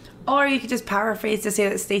 Or you could just paraphrase to say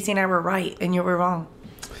that Stacey and I were right and you were wrong.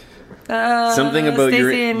 Something about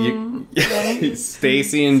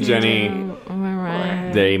Stacey and Jenny.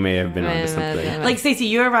 They may have been onto something. Like, Stacey,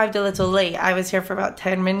 you arrived a little late. I was here for about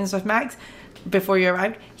 10 minutes with Max before you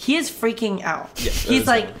arrived. He is freaking out. He's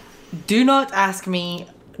like, do not ask me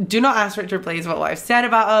do not ask Richard Blaze about what I've said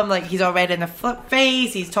about him. Like, he's all red in the flip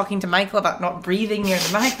face. He's talking to Michael about not breathing near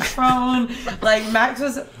the microphone. Like, Max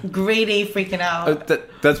was grade A freaking out.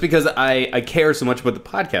 That's because I care so much about the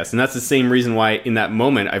podcast, and that's the same reason why in that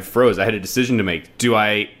moment I froze. I had a decision to make. Do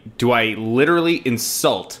I literally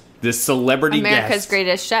insult this celebrity America's guest,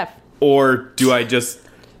 Greatest Chef, or do I just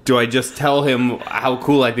tell him how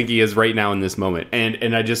cool I think he is right now in this moment?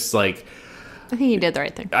 And I just like. I think you did the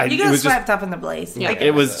right thing. You got swept up in the blaze. Yeah.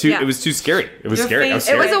 It was too scary. It was Your scary. I was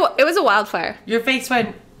face- scared. It was a wildfire. Your face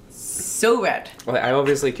went so red. Well, I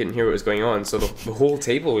obviously couldn't hear what was going on, so the whole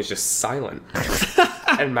table was just silent.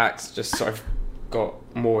 And Max just sort of got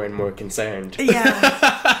more and more concerned.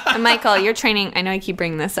 Yeah. And Michael, you're training. I know I keep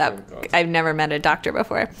bringing this up. God. I've never met a doctor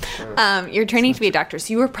before. You're training to be a doctor,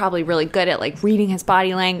 so you were probably really good at like reading his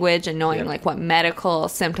body language and knowing like what medical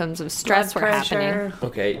symptoms of stress were happening.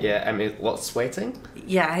 Okay, yeah, I mean, a lot of sweating.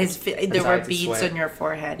 Yeah, there were Anxiety beads sweat. on your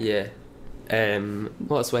forehead. Yeah. A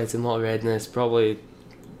lot of sweating, a lot of redness. Probably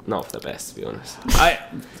not for the best, to be honest. I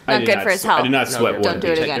Not did good for his health. I did not sweat good. one Don't do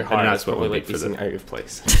it bead. again. Your I did heart not is sweat probably one like bead for beating that. out of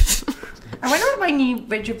place. I wonder what my new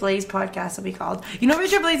Richard Blaze podcast will be called. You know,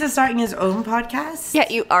 Richard Blaze is starting his own podcast. Yeah,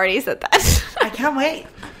 you already said that. I can't wait.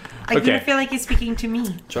 I Okay. kind of feel like he's speaking to me. Do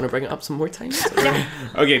you want to bring it up some more times?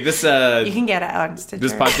 Okay, this You can get it on Stitcher.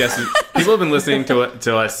 this podcast is, people have been listening to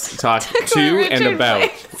us talk to and Richard about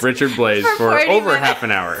Blaze. Richard Blaze For for 40 over minutes. half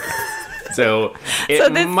an hour. So it So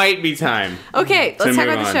this- might be time. Okay, let's talk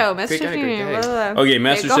move about the on. show. Master Good guy, Chef good Junior. guy. Blah, blah, blah. Okay,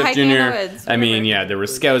 Master Go Chef hiking in the Junior. woods, I mean, whatever. yeah, there were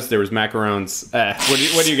scouts, there was macarons.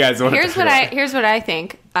 What do you guys want? Here's what I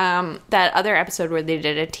think. That other episode where they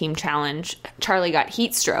did a team challenge, Charlie got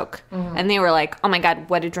heat stroke, and they were like, "Oh my god,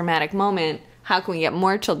 what a dramatic moment! How can we get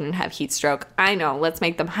more children to have heat stroke? I know. Let's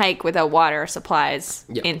make them hike without water supplies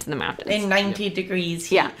Yep. into the mountains." in 90 degrees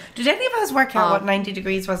heat. Yeah. Did any of us work out what 90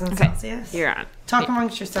 degrees was in Celsius? You're on. Talk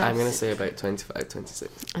amongst yourselves. I'm going to say about 25,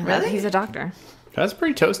 26. Really? He's a doctor. That's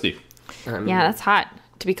pretty toasty. Yeah, that's hot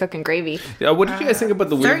to be cooking gravy. What did you guys think about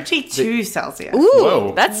the weird? 32 Celsius. Ooh,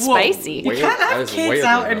 Whoa. that's Whoa. spicy. You can't That have was kids weirdly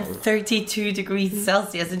out in wrong. 32 degrees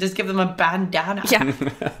Celsius and just give them a bandana. Yeah,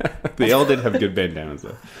 They all did have good bandanas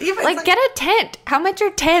though. Yeah, but it's like get a tent. How much are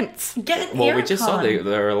tents? get an Well, we just saw aircon.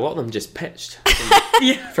 there were a lot of them just pitched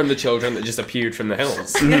from the children that just appeared from the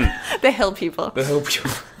hills. The hill people. The whole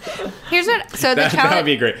people. Here's what. So the That would challenge.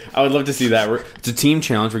 be great. I would love to see that. It's a team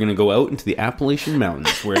challenge. We're going to go out into the Appalachian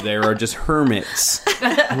Mountains where there are just hermits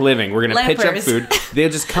living. We're going to pitch up Lepers. food. They'll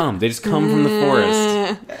just come. They just come from the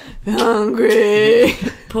forest. Hungry.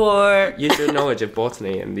 Poor. Use your knowledge of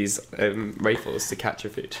botany and these rifles to catch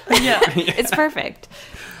your food. Yeah. It's perfect.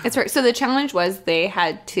 It's perfect. So the challenge was they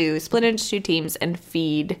had to split into two teams and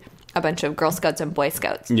feed a bunch of Girl Scouts and Boy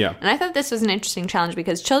Scouts. Yeah. And I thought this was an interesting challenge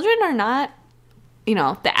because children are not,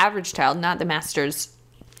 the average child, not the Masters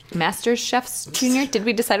Chefs Junior. Did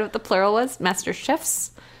we decide what the plural was? Master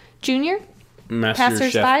Chefs Junior? Master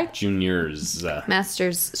Passers Chef by? Juniors.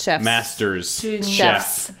 Masters Chefs. Masters Juniors. Chef.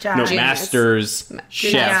 Chefs. No, Juniors. Masters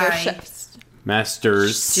Chef. Master Chef. Chefs.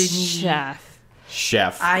 Masters Chef.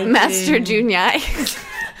 Chef. Master Junior.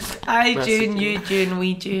 I June, you June,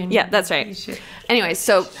 we June. Yeah, that's right. Anyway,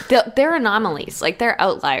 so they're anomalies. Like, they're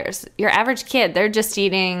outliers. Your average kid, they're just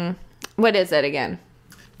eating, what is it again?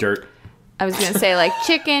 Dirt. I was going to say, like,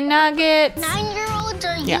 chicken nuggets. 9-year-olds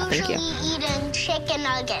are Yeah, thank usually you. eating chicken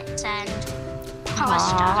nuggets and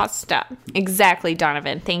pasta. Pasta. Exactly,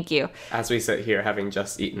 Donovan. Thank you. As we sit here having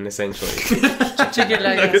just eaten essentially Chicken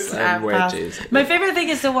nuggets and pasta. wedges. My favorite thing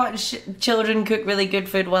is to watch children cook really good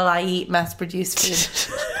food while I eat mass-produced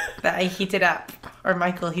food that I heated up, or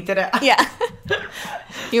Michael heated up. Yeah.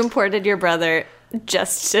 You imported your brother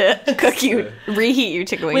just to cook you, reheat you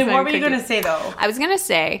chicken wings. Wait, and what were you cook going to say though? I was going to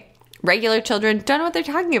say, regular children don't know what they're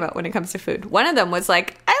talking about when it comes to food. One of them was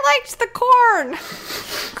like, I liked the corn.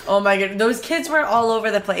 Oh my god, those kids were all over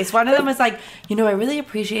the place. One of them was like, I really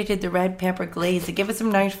appreciated the red pepper glaze. It gave it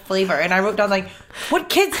some nice flavor. And I wrote down like, what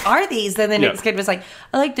kids are these? Then the next kid was like,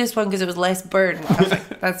 I like this one because it was less burn. I was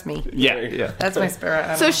like, that's me. Yeah. That's my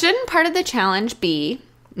spirit. So shouldn't part of the challenge be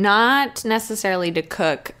not necessarily to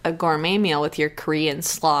cook a gourmet meal with your Korean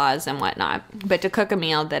slaws and whatnot, but to cook a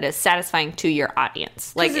meal that is satisfying to your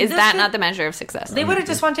audience? Like, is this that kid- not the measure of success? They would have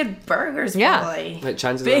just wanted burgers, Yeah. probably. Like,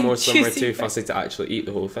 chances Big, are most of them were juicy too burgers. fussy to actually eat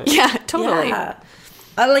the whole thing. Yeah, totally. Yeah.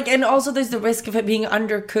 And also there's the risk of it being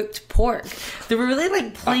undercooked pork. They were really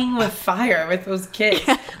like playing with fire with those kids.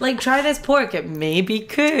 Like, try this pork, it may be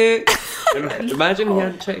cooked. Imagine he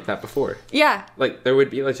hadn't checked that before. Yeah. Like, there would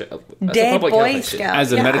be like a Dead public Boy health issue. Scout.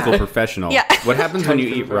 As a medical professional, Yeah. what happens when you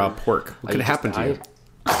eat raw pork? What You could just happen to you? die.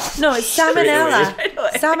 No, it's salmonella.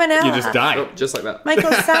 Salmonella. You just die. Oh, just like that. Michael,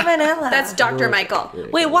 salmonella. That's Dr. Michael.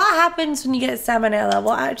 Wait, what happens when you get salmonella?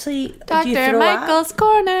 What actually do you Dr. throw Michael's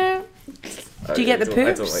corner. Do you get the I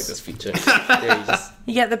don't poops? like this feature. Yeah, you just,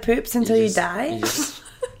 You get the poops until you die? You just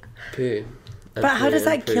poo. But how does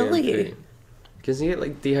that kill you? Because you get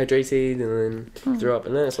like dehydrated and then throw up,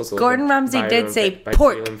 and then it's also Gordon like a Ramsay did say bacterial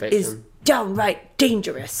pork infection. is downright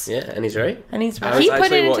dangerous. Yeah, and he's right. And he's I right. was He put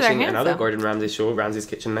actually it into their watching hands, another though. Gordon Ramsay show, Ramsay's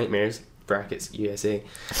Kitchen Nightmares (brackets USA),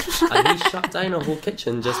 and he shut down a whole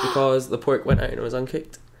kitchen just because the pork went out and it was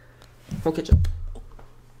uncooked. Whole kitchen.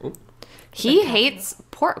 He hates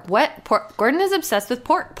pork. What? Pork. Gordon is obsessed with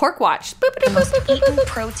pork. Pork watch. Boop, boop, boop, boop, boop, Eaten boop.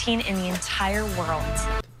 protein in the entire world.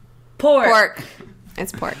 Pork.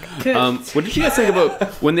 It's pork. What did you guys think about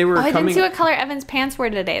when they were Oh, I didn't coming? see what color Evan's pants were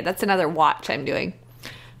today. That's another watch I'm doing.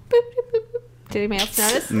 Boop, boop, boop, boop. Did anybody else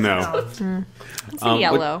notice? No. It's a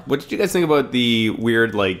yellow. What did you guys think about the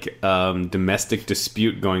weird, domestic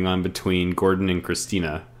dispute going on between Gordon and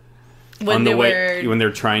Christina? When they were when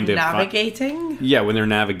they're trying to navigating? when they're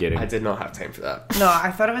navigating. I did not have time for that. No,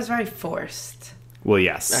 I thought it was very forced. Well,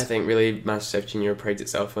 yes. I think really MasterChef Junior prides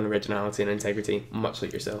itself on originality and integrity, much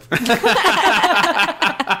like yourself. And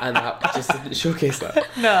that just didn't showcase that.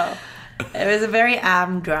 No. It was a very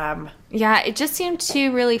dram. Yeah, it just seemed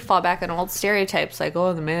to really fall back on old stereotypes like,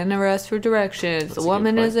 oh, the man never asks for directions, the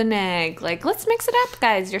woman is a nag. Like, let's mix it up,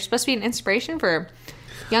 guys. You're supposed to be an inspiration for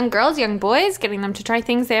young girls, young boys, getting them to try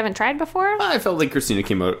things they haven't tried before. I felt like Christina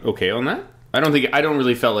came out okay on that. I don't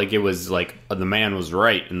really felt like it was like the man was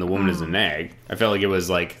right and the woman is a nag. I felt like it was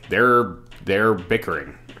like they're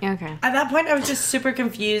bickering. Okay. At that point, I was just super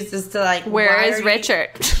confused as to like Where why is are you- Richard?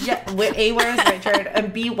 Yeah, where is Richard?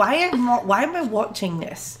 And B, why am I watching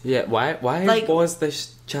this? Yeah, why Like- was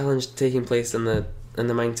this challenge taking place in the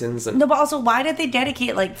mountains? And No, but also why did they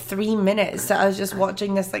dedicate like 3 minutes to us just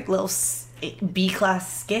watching this like little B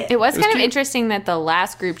class skit? It was kind of interesting that the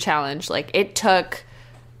last group challenge, like, it took,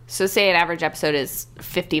 so say an average episode is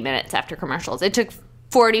 50 minutes after commercials. It took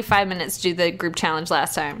 45 minutes to do the group challenge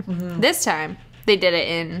last time. This time, they did it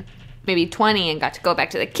in maybe 20 and got to go back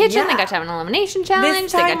to the kitchen. They Yeah. got to have an elimination challenge.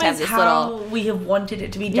 This They got time to have is this how little... we have wanted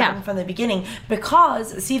it to be done Yeah. from the beginning.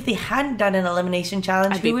 Because see, if they hadn't done an elimination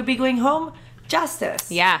challenge, I'd be- who would be going home?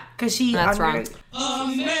 Justice. Yeah. Because she That's wrong.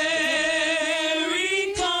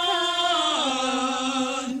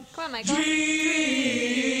 Come on, Michael.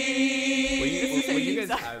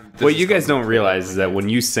 What you guys don't realize is that when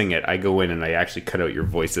you sing it, I go in and I actually cut out your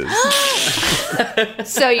voices.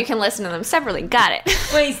 So you can listen to them separately. Got it.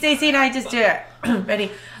 Wait, Stacey and I just do it.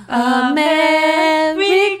 Ready? America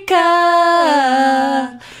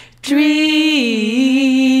Dream.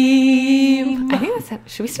 I think that's it.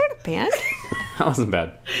 Should we start a band? That wasn't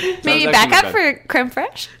bad. That Maybe was back actually up not for Creme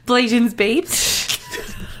Fraiche? Blasian's Babes.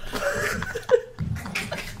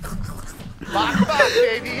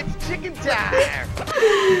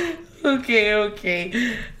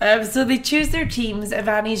 Okay. So they choose their teams.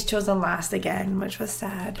 Ivani's chosen last again, which was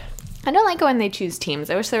sad. I don't like it when they choose teams.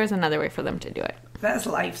 I wish there was another way for them to do it. That's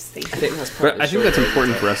life, Stacey. I think that's part But I think that's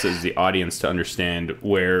important for us as the audience to understand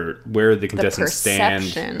where the contestants stand.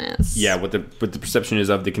 Perception is. Yeah, what the perception is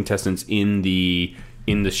of the contestants in the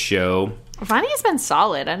show. Ivani has been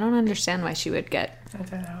solid. I don't understand why she would get... I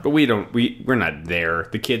don't know. But we're not there.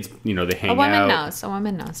 The kids, they hang A woman out. knows. A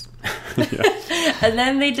woman knows. And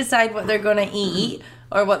then they decide what they're going to eat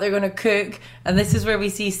or what they're going to cook. And this is where we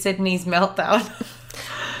see Sydney's meltdown.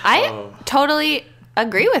 I totally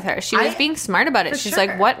agree with her. She was I- being smart about it. for She's sure.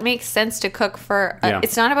 like, what makes sense to cook for... Yeah.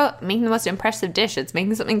 It's not about making the most impressive dish. It's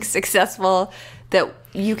making something successful that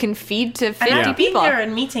you can feed to 50 And I've been people. there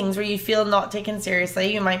in meetings where you feel not taken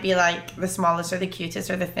seriously. You might be like the smallest or the cutest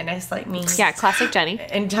or the thinnest, like me. Yeah, classic Jenny.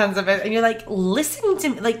 In terms of it. And you're like, listen to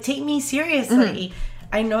me. Like, take me seriously. Mm-hmm.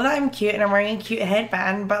 I know that I'm cute and I'm wearing a cute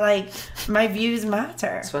headband, but like, my views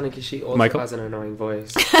matter. It's funny because she also Michael? has an annoying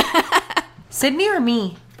voice. Sydney or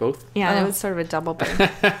me? Both. Yeah, it was sort of a double burn.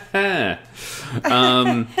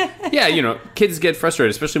 Yeah, kids get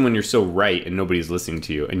frustrated, especially when you're so right and nobody's listening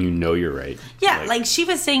to you and you're right. Yeah, like she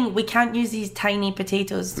was saying, we can't use these tiny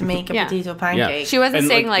potatoes to make a Yeah. potato pancake. She wasn't And,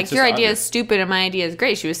 saying like, it's like your just idea obvious. is stupid and my idea is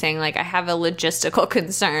great. She was saying like I have a logistical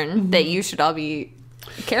concern that you should all be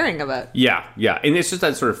caring about. Yeah, and it's just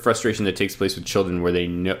that sort of frustration that takes place with children where they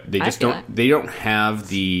just feel don't have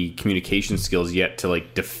the communication skills yet to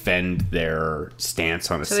like defend their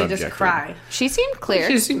stance on a so they subject. just cry. She seemed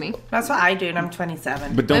clear to me. That's what I do, and I'm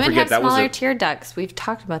 27. But don't Women forget have that smaller was tear ducts. We've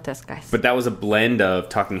talked about this, guys. but that was a blend of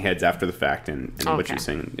talking heads after the fact and what Okay. you're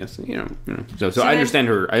saying. Yes, So I understand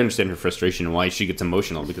her. I understand her frustration and why she gets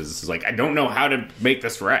emotional because this is like I don't know how to make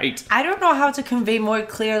this right. I don't know how to convey more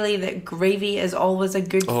clearly that gravy is always was a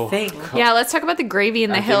good thing. God. Yeah, let's talk about the gravy in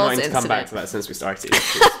the I've been hills wanting to come back incident. to that since we started.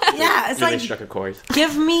 Yeah, it's really like, struck a chord.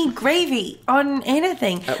 give me gravy on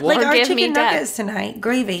anything. what? Like Or our give me chicken death. nuggets tonight,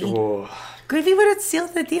 gravy. Oh. Gravy would have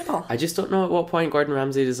sealed the deal. I just don't know at what point Gordon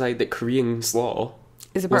Ramsay decided that Korean slaw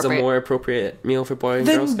Is was a appropriate. more appropriate meal for boy and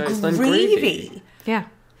Girl Then Scouts than gravy. Yeah.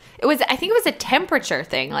 I think it was a temperature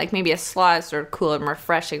thing. Like maybe a slaw is sort of cool and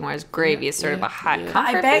refreshing, whereas gravy is sort of a hot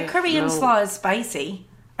comfort I bet food. Korean slaw is spicy.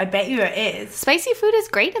 I bet you it is. Spicy food is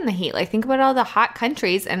great in the heat. Like think about all the hot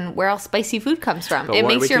countries and where all spicy food comes from. But It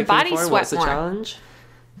what are makes we your cooking body for? sweat What's the more. challenge?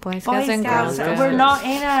 Boy Boy Scouts and Girl Scouts. Scouts. We're not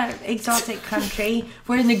in an exotic country.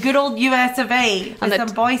 We're in the good old US of A. On With the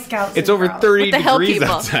some Boy Scouts. It's and over girls. 30 With the hill degrees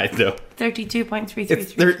people. outside, though. 32.333.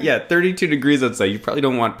 It's 32 degrees outside. You probably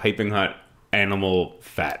don't want piping hot animal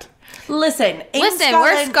fat. Listen,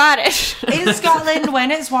 We're Scottish. In Scotland, when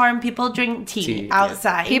it's warm, people drink tea yeah.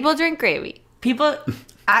 outside. People drink gravy.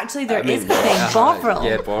 Actually, there is a thing. Bovril.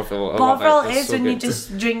 Yeah, Bovril. Bovril That's is so when you good.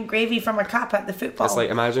 just drink gravy from a cup at the football. It's like,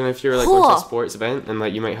 imagine if you're like going to Cool. a sports event and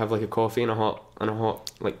like you might have like a coffee and a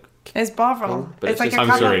hot like. It's Bovril. But It's like it's a just- I'm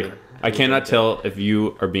cup sorry. of... I cannot tell if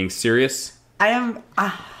you are being serious. I am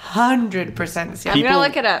 100% serious. I'm gonna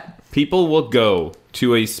look it up. People will go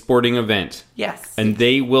to a sporting event Yes. and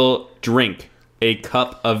they will drink a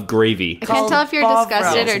cup of gravy. I can't tell if you're Bovril.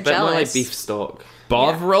 disgusted It's or a bit more like jealous. beef stock.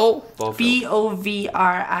 Bovril, Bovril.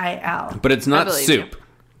 Bovril. but it's I not believe soup.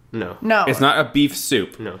 No. No. It's not a beef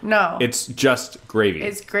soup. No. No. It's just gravy.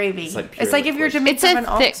 It's gravy. It's like like, pure if you were to liquid. make It's a some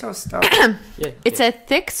an thick- oxo stuff. Yeah. It's a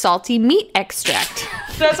thick, salty meat extract.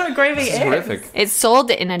 That's what gravy is. Terrific. It's sold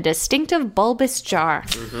in a distinctive bulbous jar.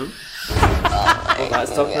 Oh,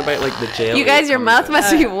 that's talking about like the gel. You guys, your mouth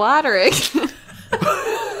must be watering.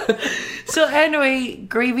 So anyway,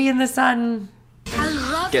 gravy in the sun. I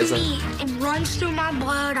love Gets a- meat. It runs through my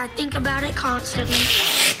blood. I think about it constantly.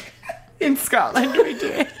 In Scotland, we do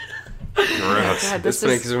it. Gross. It's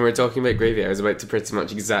funny because when we were talking about gravy, I was about to pretty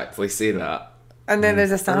much exactly say that. And then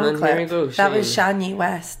there's a And sound then here we clip. go, That was Shane. Shanye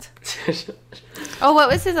West. Oh, what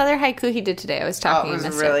was his other haiku he did today? I was Oh, talking. it was I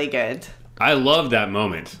missed really good. I love that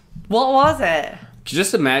moment. What was it?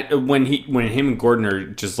 Just imagine when him and Gordon are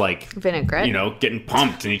just like, Vinaigrette. you know, getting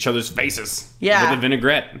pumped in each other's faces. Yeah. With a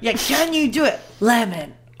vinaigrette. Yeah, can you do it?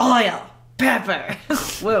 Lemon, oil, pepper.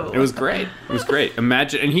 Whoa. It was great. It was great.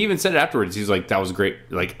 Imagine, and he even said it afterwards. He's like, "That was great."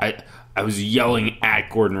 Like I was yelling at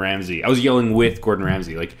Gordon Ramsay. I was yelling with Gordon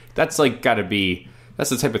Ramsay. Like that's like got to be.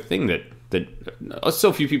 That's the type of thing that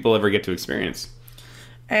so few people ever get to experience.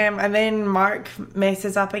 And then Mark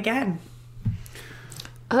messes up again.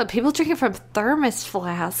 People drinking from thermos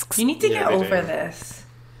flasks. You need to Yeah, get they over do. this.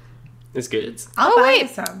 It's good. I'll Oh, buy wait. you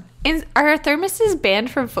some. Are thermoses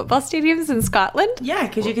banned from football stadiums in Scotland? Yeah,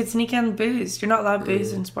 because you could sneak in booze. You're not allowed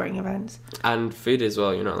booze in sporting events. And food as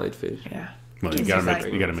well. You're not allowed food. Yeah. Well, you It's gotta just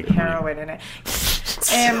make the money. heroin in it.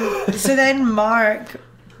 So then Mark,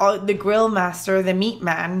 the grill master, the meat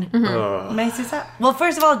man, messes up. Well,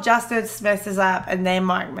 first of all, Justice messes up, and then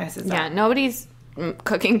Mark messes Yeah, up. nobody's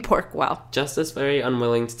cooking pork well. Justice very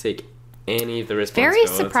unwilling to take any of the Very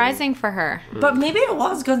responsibility. surprising for her. But maybe it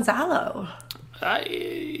was Gonzalo.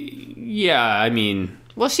 Yeah, I mean,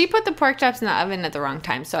 Well, she put the pork chops in the oven at the wrong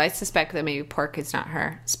time, so I suspect that maybe pork is not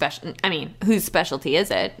her special. I mean, whose specialty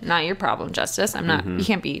is it? Not your problem, Justice. I'm not. You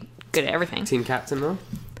can't be good at everything. Team captain though.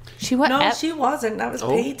 She what? No, she wasn't. That was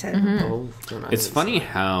Peyton. Oh, don't it's funny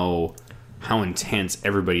how intense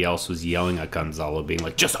everybody else was yelling at Gonzalo, being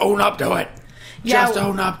like, "Just own up to it. Just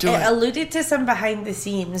own up to It it." alluded to some behind the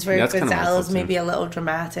scenes where That's kinda what I Gonzalo's thought, too. maybe a little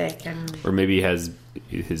dramatic and Or maybe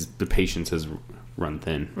the patience has run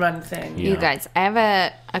thin. run thin. Yeah. You guys, I have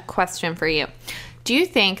a question for you. Do you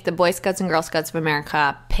think the Boy Scouts and Girl Scouts of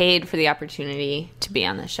America paid for the opportunity to be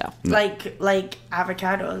on this show? Like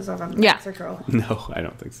avocados of a Yeah. Mexico. No, I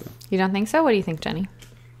don't think so. You don't think so? What do you think, Jenny?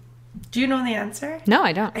 Do you know the answer? No,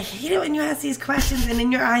 I don't. I hate it when you ask these questions and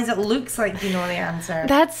in your eyes it looks like you know the answer.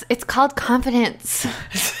 It's called confidence.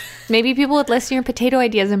 Maybe people would listen to your potato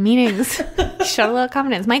ideas in meetings. Show a little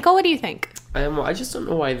confidence. Michael, what do you think? Well, I just don't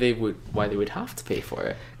know why they would have to pay for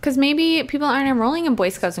it. Because maybe people aren't enrolling in Boy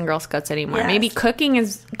Scouts and Girl Scouts anymore. Yes. Maybe cooking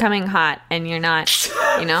is coming hot and you're not,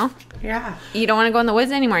 you know? Yeah. You don't want to go in the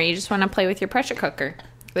woods anymore. You just want to play with your pressure cooker.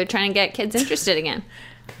 They're trying to get kids interested again.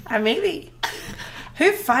 Maybe.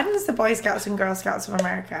 Who funds the Boy Scouts and Girl Scouts of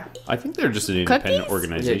America? I think they're just an independent Cookies? Yeah,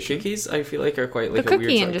 organization. cookies I feel like are quite like The a weird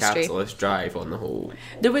cookie sort of industry. capitalist drive on the whole.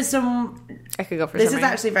 There was some. I could go for This some is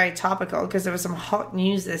reason. actually very topical because there was some hot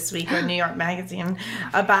news this week on New York Magazine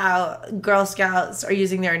about Girl Scouts are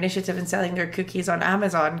using their initiative and selling their cookies on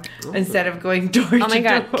Amazon instead of going door to door. Oh my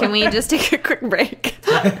god, can we just take a quick break?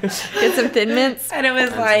 Get some Thin Mints? And it was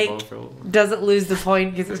And like some Bovril. doesn't lose the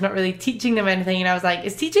point because it's not really teaching them anything. And I was like,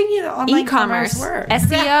 it's teaching you that online commerce works.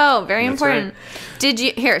 SEO, very That's important. right. Did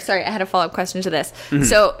you sorry, I had a follow-up question to this.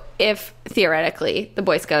 So if theoretically the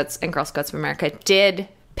Boy Scouts and Girl Scouts of America did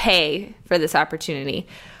pay for this opportunity,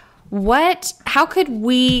 how could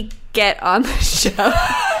we get on the show?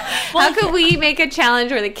 How could we make a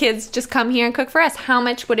challenge where the kids just come here and cook for us? How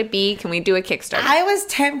much would it be? Can we do a Kickstarter? I was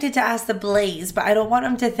tempted to ask the Blaze, but I don't want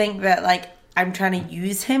him to think that like I'm trying to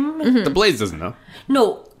use him. The Blaze doesn't know.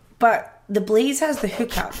 No, but the Blaze has the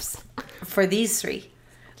hookups for these three.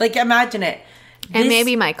 Like, imagine it. And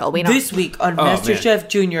maybe Michael. We don't. This week on MasterChef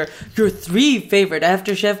Junior, your 3 favorite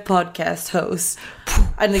After Chef podcast hosts.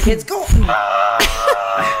 And the kids go,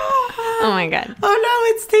 oh my God. oh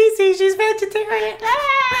no, it's Stacey. She's vegetarian.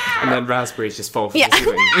 And then raspberries just fall from Yeah.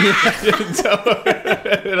 the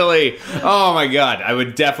ceiling. Totally. Oh my God. I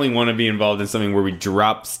would definitely want to be involved in something where we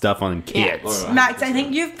drop stuff on kids. Max, I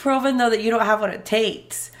think you've proven, though, that you don't have what it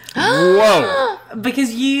takes. Whoa.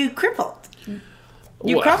 Because you crippled.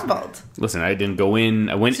 You What? crumbled. Listen, I didn't go in.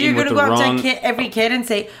 I went So you're in with going to the go up wrong. to every kid and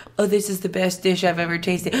say, oh, this is the best dish I've ever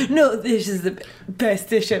tasted. No, this is the best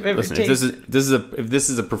dish I've ever Listen, tasted. if this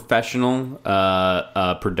is a professional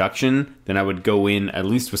production, then I would go in at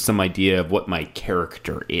least with some idea of what my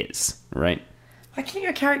character is, right? Why can't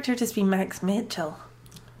your character just be Max Mitchell?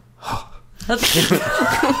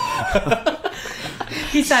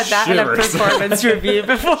 He said that in a Shivers. performance review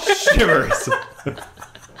before. Shivers.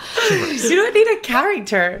 You don't need a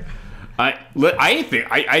character. I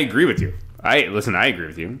agree with you. I agree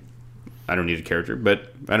with you. I don't need a character,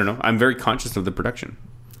 but I don't know. I'm very conscious of the production.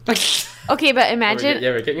 Okay, but imagine.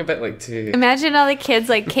 We're getting a bit like too. Imagine all the kids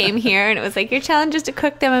like came here and it was like your challenge is to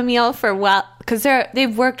cook them a meal for because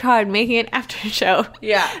they've worked hard making an after show.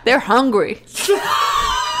 Yeah. They're hungry.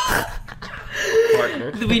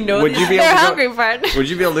 Partner. We know Would you be They're able to hungry, partner. Would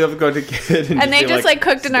you be able to go to kid And they be just like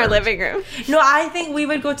cooked in our "Start." living room. No, I think we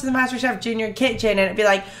would go to the MasterChef Junior kitchen and it'd be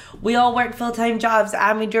like, we all work full-time jobs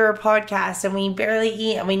and we do our podcast and we barely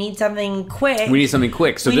eat and we need something quick. We need something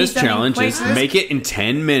quick. So We need this something challenge quick. is make it in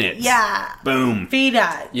 10 minutes. Yeah. Boom. Feed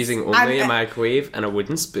us. Using only a And- microwave and a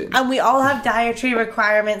wooden spoon. And we all have dietary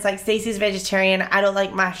requirements. Like Stacey's vegetarian. I don't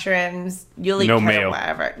like mushrooms. You'll eat No kind of mayo.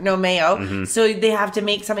 whatever. No mayo. So they have to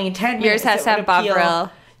make something in 10 minutes. Yours has to that have would appeal-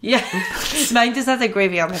 Bovril. Yeah. Mine just has a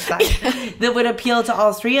gravy on the side. That would appeal to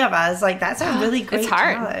all 3 of us. Like, that's a really great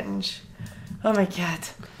hard. challenge. Oh my God.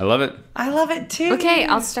 I love it. I love it too. Okay,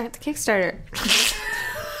 I'll start the Kickstarter.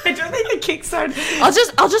 I don't think the Kickstarter.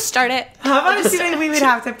 I'll just start it. How much do you think we would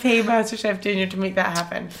have to pay MasterChef Junior to make that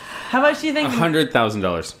happen? How much do you think?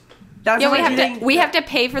 $100,000. That's Yeah, what we have you to think- we have to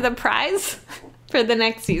pay for the prize for the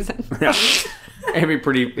next season.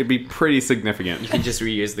 It'd be pretty significant. You can just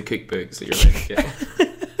reuse the cookbooks that you're like,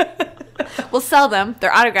 yeah. We'll sell them.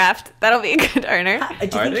 They're autographed. That'll be a good earner. Do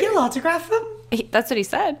you Are think they? he'll autograph them? That's what he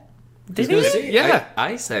said. Did I was he? gonna say, Yeah.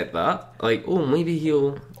 I said that. Like, oh, maybe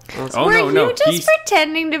he'll. Oh, Were no. you just He's-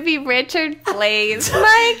 pretending to be Richard Blaze, Michael?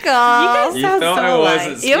 You guys You sound thought I so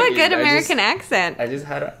wasn't alike. You have a speaking, good I American just- accent. I just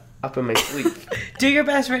had it up in my sleeve. Do your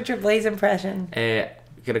best Richard Blaze impression.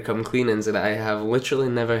 Gotta come clean and say that I have literally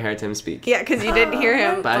never heard him speak. Yeah, because you didn't hear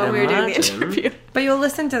him But when we were doing the imagine- interview. But you'll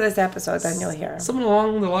listen to this episode, then you'll hear him. Something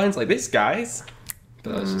along the lines like this, guys.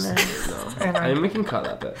 But that's just no. I mean, we can cut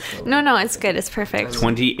that bit. So. No, it's good. It's perfect.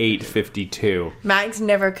 28.52. Max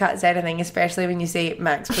never cuts anything, especially when you say,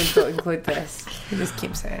 Max, please don't include this. He just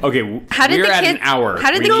keeps saying. Okay, How did we're the at kids- an hour.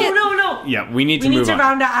 how did We the need- kid- No. Yeah, we need We to need move to on.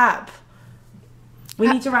 round it up. We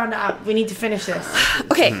need to round it up. We need to finish this.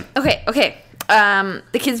 Okay.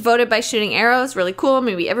 The kids voted by shooting arrows. Really cool.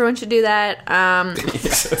 Maybe everyone should do that.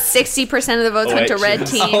 60% of the votes went to red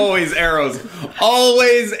team. Always arrows.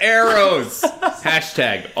 Always arrows.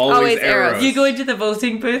 Hashtag always, Always arrows. arrows. You go into the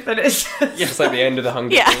voting booth and it's just... Yeah, it's like the end of the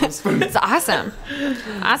Hunger Yeah, Games. it's awesome.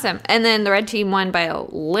 And then the red team won by a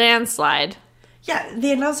landslide. Yeah,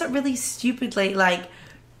 they announced it really stupidly. Like,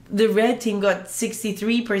 the red team got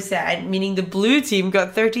 63%, meaning the blue team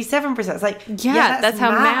got 37%. It's like, Yeah, that's how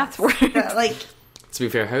math works. Like, To be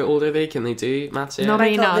fair, how old are they? Can they do maths yet?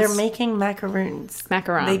 Nobody Michael, knows. they're making macaroons.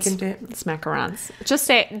 Macarons. They can do it. It's macarons. Just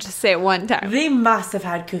say it one time. They must have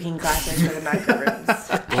had cooking classes for the macaroons.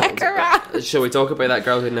 Macarons. Shall we talk about that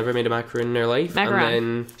girl who'd never made a macaroon in her life? Macaron.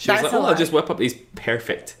 And then she was That's like, a I'll lie. just whip up these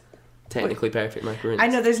technically perfect macaroons. I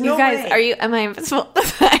know, there's no You guys, way. am I invisible?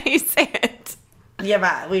 That's how you say it. Yeah,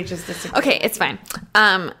 but we just disagree. Okay, it's fine.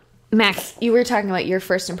 Max, you were talking about your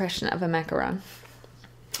first impression of a macaron.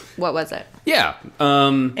 What was it? Yeah.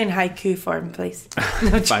 In haiku form, please.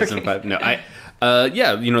 575. No,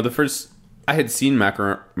 yeah. The first I had seen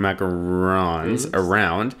macarons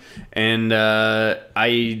around, and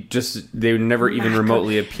they were never even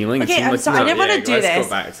remotely appealing. Okay, I'm sorry, I didn't want to do this. Go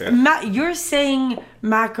back to it. You're saying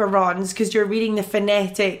macarons because you're reading the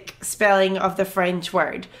phonetic spelling of the French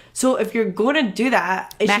word. So if you're going to do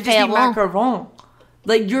that, it should just be macaron.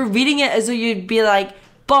 Like, you're reading it as though you'd be like,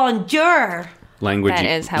 bonjour. Language. That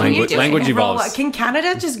is how you do it. Language evolves. Can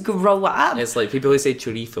Canada just grow up? It's like people who say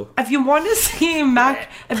chorizo. If you want to say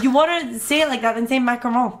if you want to say it like that, then say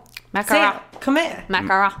macaron. Macaron. Say it. Commit.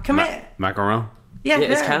 Macaron. Commit. Macaron. Yeah,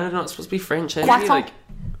 Is there. Canada not supposed to be French? Croissant. Like,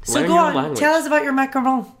 So learn go your on. language. Tell us about your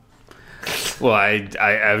macaron. Well,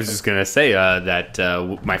 I was just gonna say that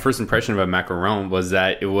my first impression of a macaron was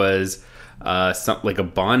that it was something like a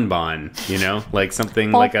bonbon, you know, like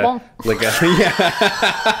something like a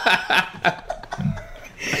yeah.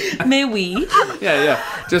 May we? Yeah,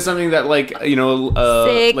 just something that, like, you know,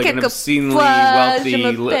 like an obscenely wealthy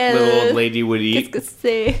little old lady would eat,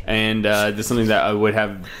 and there's something that I would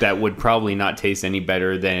have that would probably not taste any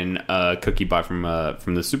better than a cookie bought from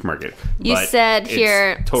the supermarket. You But said it's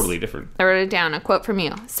here, totally different. I wrote it down, a quote from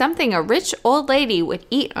you. Something a rich old lady would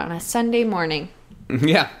eat on a Sunday morning.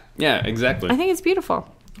 Yeah, exactly. I think it's beautiful.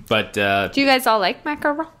 But Do you guys all like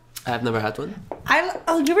macaron? I've never had one.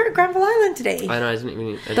 You were at Granville Island today. I know, I didn't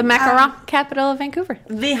even... The macaron capital of Vancouver.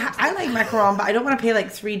 I like macaron, but I don't want to pay like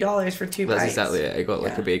 $3 for 2 bites. That's exactly it. I got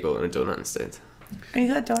like a bagel and a donut instead. Oh, you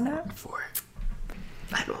got a donut? For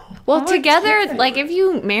I know. Well, Oh, together, cute. like, if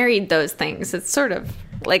you married those things, it's sort of,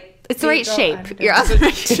 like, it's the right Bagel shape. and You're on the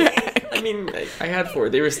right track. I mean, I had 4.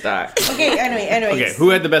 They were stacked. Okay, anyways. okay, who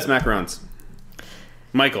had the best macarons?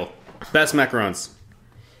 Michael, best macarons.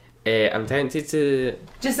 I'm tempted to...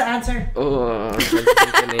 Just answer. Oh, I'm trying to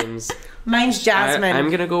think of names. Mine's Jasmine.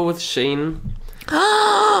 I'm gonna go with Shane.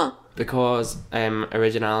 Because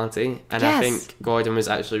originality, and I Yes. think Gordon was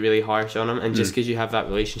actually really harsh on him, and just because you have that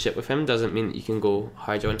relationship with him doesn't mean that you can go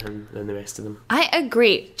harder on him than the rest of them. I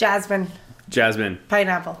agree. Jasmine.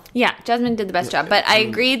 Pineapple. Yeah, Jasmine did the best job. But I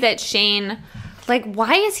agree that Shane, like,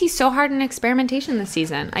 why is he so hard in experimentation this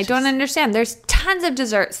season? I don't understand. There's tons of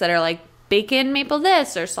desserts that are like bacon maple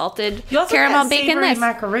this or salted You also caramel get bacon savory this.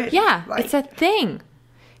 macaroon. Yeah, Like- it's a thing.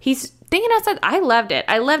 He's thinking outside. I loved it.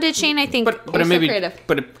 I loved it, Shane. I think But you're maybe, so creative.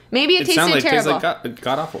 but maybe it sounded tasted terrible. like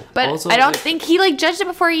god awful. But Also, I don't like- think he like judged it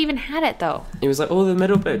before he even had it though. He was like, "Oh, the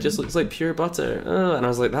middle bit just looks like pure butter," and I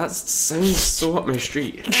was like, "That sounds so up my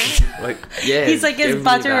street." Like, yeah, He's like, give his me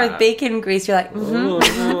butter that. with bacon grease. You're like, Oh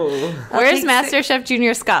no! Where's take MasterChef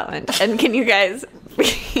Junior Scotland? And can you guys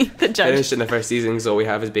be the judge? Finished in the first season, so all we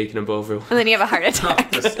have is bacon and Bovril. And then you have a heart attack.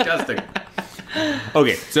 Disgusting.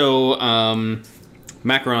 Okay, so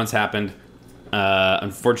macarons happened.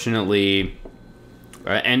 Unfortunately,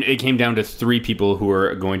 and it came down to 3 people who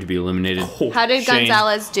were going to be eliminated. How did Shane,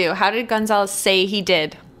 Gonzalez do? How did Gonzalez say he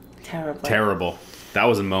did? terrible. Terrible. That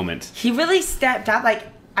was a moment. He really stepped up. Like,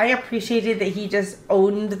 I appreciated that he just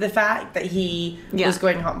owned the fact that he Yeah. was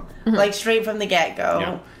going home. Like, straight from the get-go.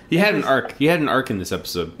 Yeah. He had an arc. He had an arc in this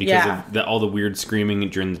episode because Yeah. of all the weird screaming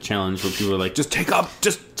during the challenge, where people were like, "Just take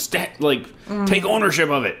ownership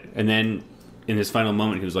of it." And then in his final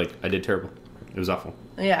moment, he was like, "I did terrible. It was awful.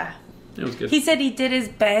 Yeah. It was good." He said he did his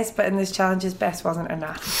best, but in this challenge, his best wasn't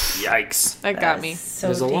enough. Yikes. That got me. So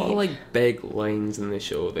There's a lot of deep. like big lines in the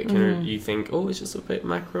show that kind of you think, "Oh, it's just about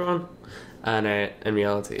macaron," and in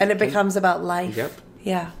reality, And it becomes about life. Yep.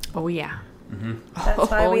 Yeah. Oh yeah.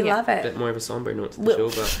 That's why we yeah. love a it. bit more of a somber note to the show,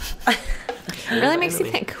 but It really makes you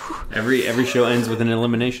think. Every show ends with an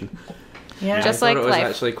elimination. Yeah. Just I like thought it was life.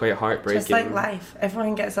 actually quite heartbreaking. Just like life.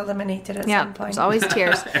 Everyone gets eliminated at Yeah, some point. there's always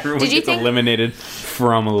tears. Everyone Did you gets think? eliminated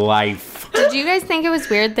from life. Did you guys think it was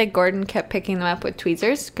weird that Gordon kept picking them up with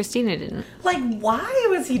tweezers? Christina didn't. Like, why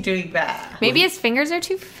was he doing that? Maybe his fingers are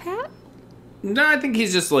too fat. No, I think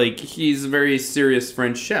he's just like, he's a very serious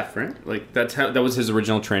French chef, right? Like that was his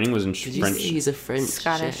original training, was in Did you French. say he's a French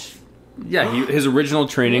Scottish. chef? Yeah, his original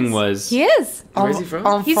training was. He is. Where's he from?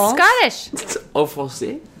 En He's France? Scottish. Au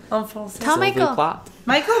français. En France. Tell Michael. Plat.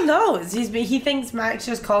 Michael knows. He thinks Max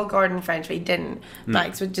just called Gordon French, but he didn't.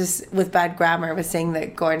 Max would just, with bad grammar, was saying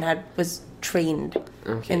that Gordon was trained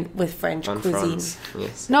Okay. with French On cuisine. France.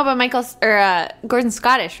 Yes. No, but Gordon's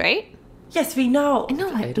Scottish, right? Yes, we know. I know.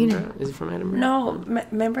 Like, you know. Edinburgh? Is he from Edinburgh? No,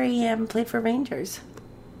 remember he played for Rangers.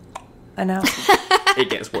 I know. It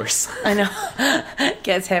gets worse. I know.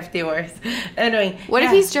 Gets hefty worse. Anyway. What if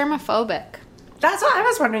yeah. he's germophobic? That's what I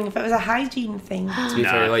was wondering, if it was a hygiene thing. To be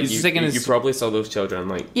fair, like, you probably saw those children,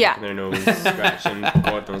 like, their nose scratching,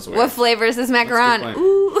 God knows where. What flavor is this macaron?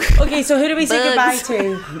 Ooh. Okay, so who do we say goodbye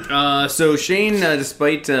to? So Shane,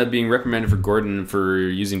 despite being reprimanded for Gordon for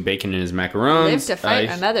using bacon in his macarons, Lives to fight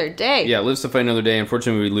another day. Yeah, lives to fight another day.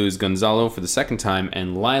 Unfortunately, we lose Gonzalo for the second time,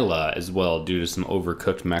 and Lila as well, due to some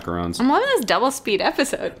overcooked macarons. I'm loving this double speed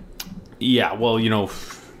episode. Yeah, well, you know...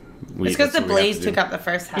 It's because the blaze took up the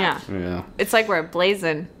first half. Yeah. It's like we're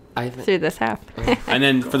blazing through this half. And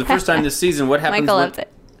then for the first time this season, what happens? Michael loves it.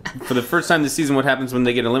 For the first time this season, what happens when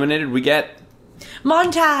they get eliminated? We get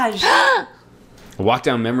montage. A walk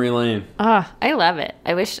down memory lane. Oh, I love it.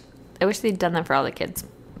 I wish they'd done that for all the kids,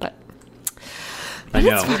 but I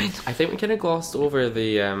know. I think we kind of glossed over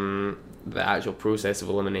the actual process of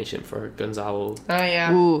elimination for Gonzalo. Oh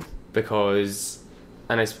yeah. Ooh. Because,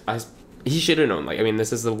 and I he should have known. Like, I mean,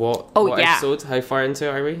 this is the what yeah. episode? How far into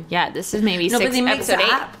are we? Yeah, this is maybe but they mix episode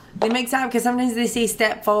it 8. up. They mix it up because sometimes they say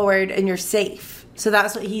step forward and you're safe. So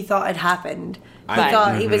that's what he thought had happened. He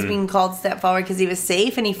thought he was being called step forward because he was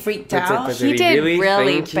safe, and he freaked out. But he did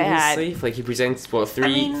really think bad. He was safe? Like, he presents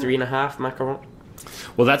three and a half macaron.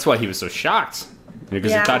 Well, that's why he was so shocked.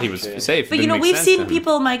 Because he thought he was safe. But we've seen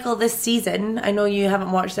people, Michael, this season. I know you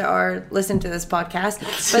haven't watched it or listened to this podcast,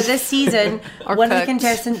 but this season, one of the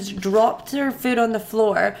contestants dropped her food on the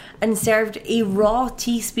floor and served a raw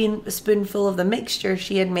teaspoonful of the mixture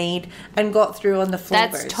she had made and got through on the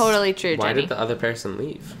flavors. That's totally true, Jenny. Why did the other person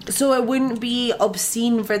leave? So it wouldn't be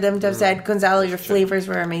obscene for them to have said, Gonzalo, your flavors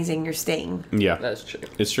were amazing, you're staying. Yeah. That's true.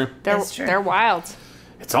 It's true. They're wild.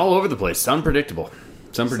 It's all over the place. It's unpredictable.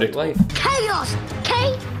 It's unpredictable. Like Chaos.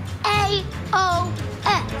 K-A-O-S.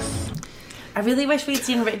 I really wish we'd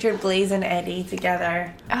seen Richard Blaze and Eddie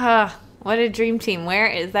together. What a dream team. Where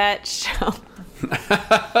is that show?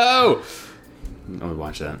 Oh! Let me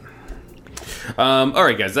watch that. All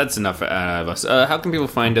right, guys, that's enough of us. How can people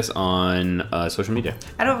find us on social media?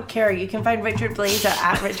 I don't care. You can find Richard Blaze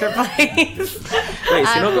at Richard Blaze. Wait,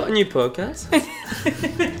 so you not got a new podcast?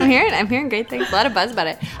 I'm hearing great things. A lot of buzz about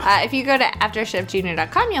it. If you go to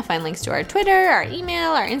AfterChefJunior.com, you'll find links to our Twitter, our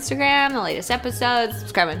email, our Instagram, the latest episodes.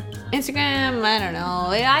 Subscribe on Instagram, I don't know,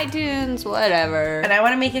 iTunes, whatever. And I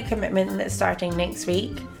want to make a commitment that starting next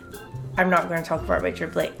week, I'm not going to talk about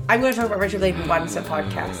Richard Blake. I'm going to talk about Richard Blake once a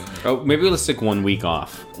podcast. Oh, maybe we'll stick 1 week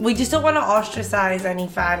off. We just don't want to ostracize any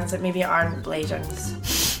fans that maybe aren't Blasians.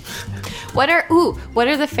 What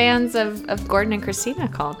are the fans of Gordon and Christina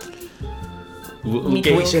called?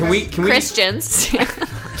 Can we Christians.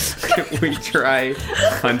 Can we try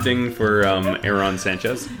hunting for Aaron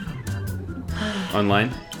Sanchez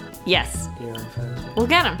online? Yes. We'll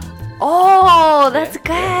get him. Oh, that's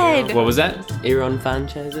good. What was that? Aaron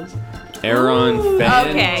Fanchez's. Aaron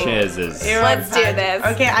Fanchez's. Let's do this.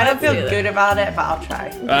 Okay, I don't feel good about it, but I'll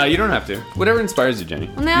try. You don't have to. Whatever inspires you, Jenny.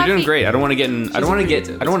 Well, you're doing great. I don't want to get in. I don't want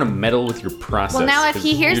to meddle with your process. Well, now if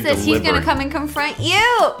he hears this, he's gonna come and confront you.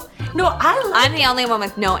 No, I'm the only one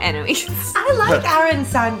with no enemies. I like Aaron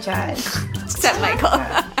Sanchez. Except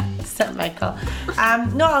Michael.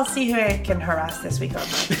 No, I'll see who I can harass this week on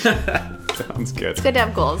that. Sounds good. It's good to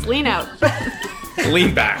have goals. Lean out.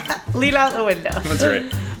 Lean back. Lean out the window. That's right.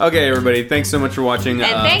 Okay, everybody. Thanks so much for watching.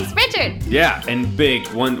 And thanks, Richard. Yeah, and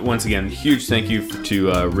once again, huge thank you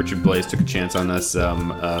to Richard Blaze. Took a chance on us.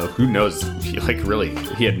 Who knows? He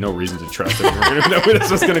had no reason to trust that we were going to know this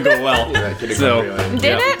was going to go well. Did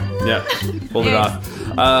it? Yeah, pulled it off.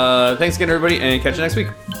 Thanks again, everybody, and catch you next week.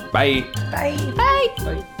 Bye. Bye. Bye.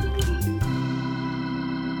 Bye.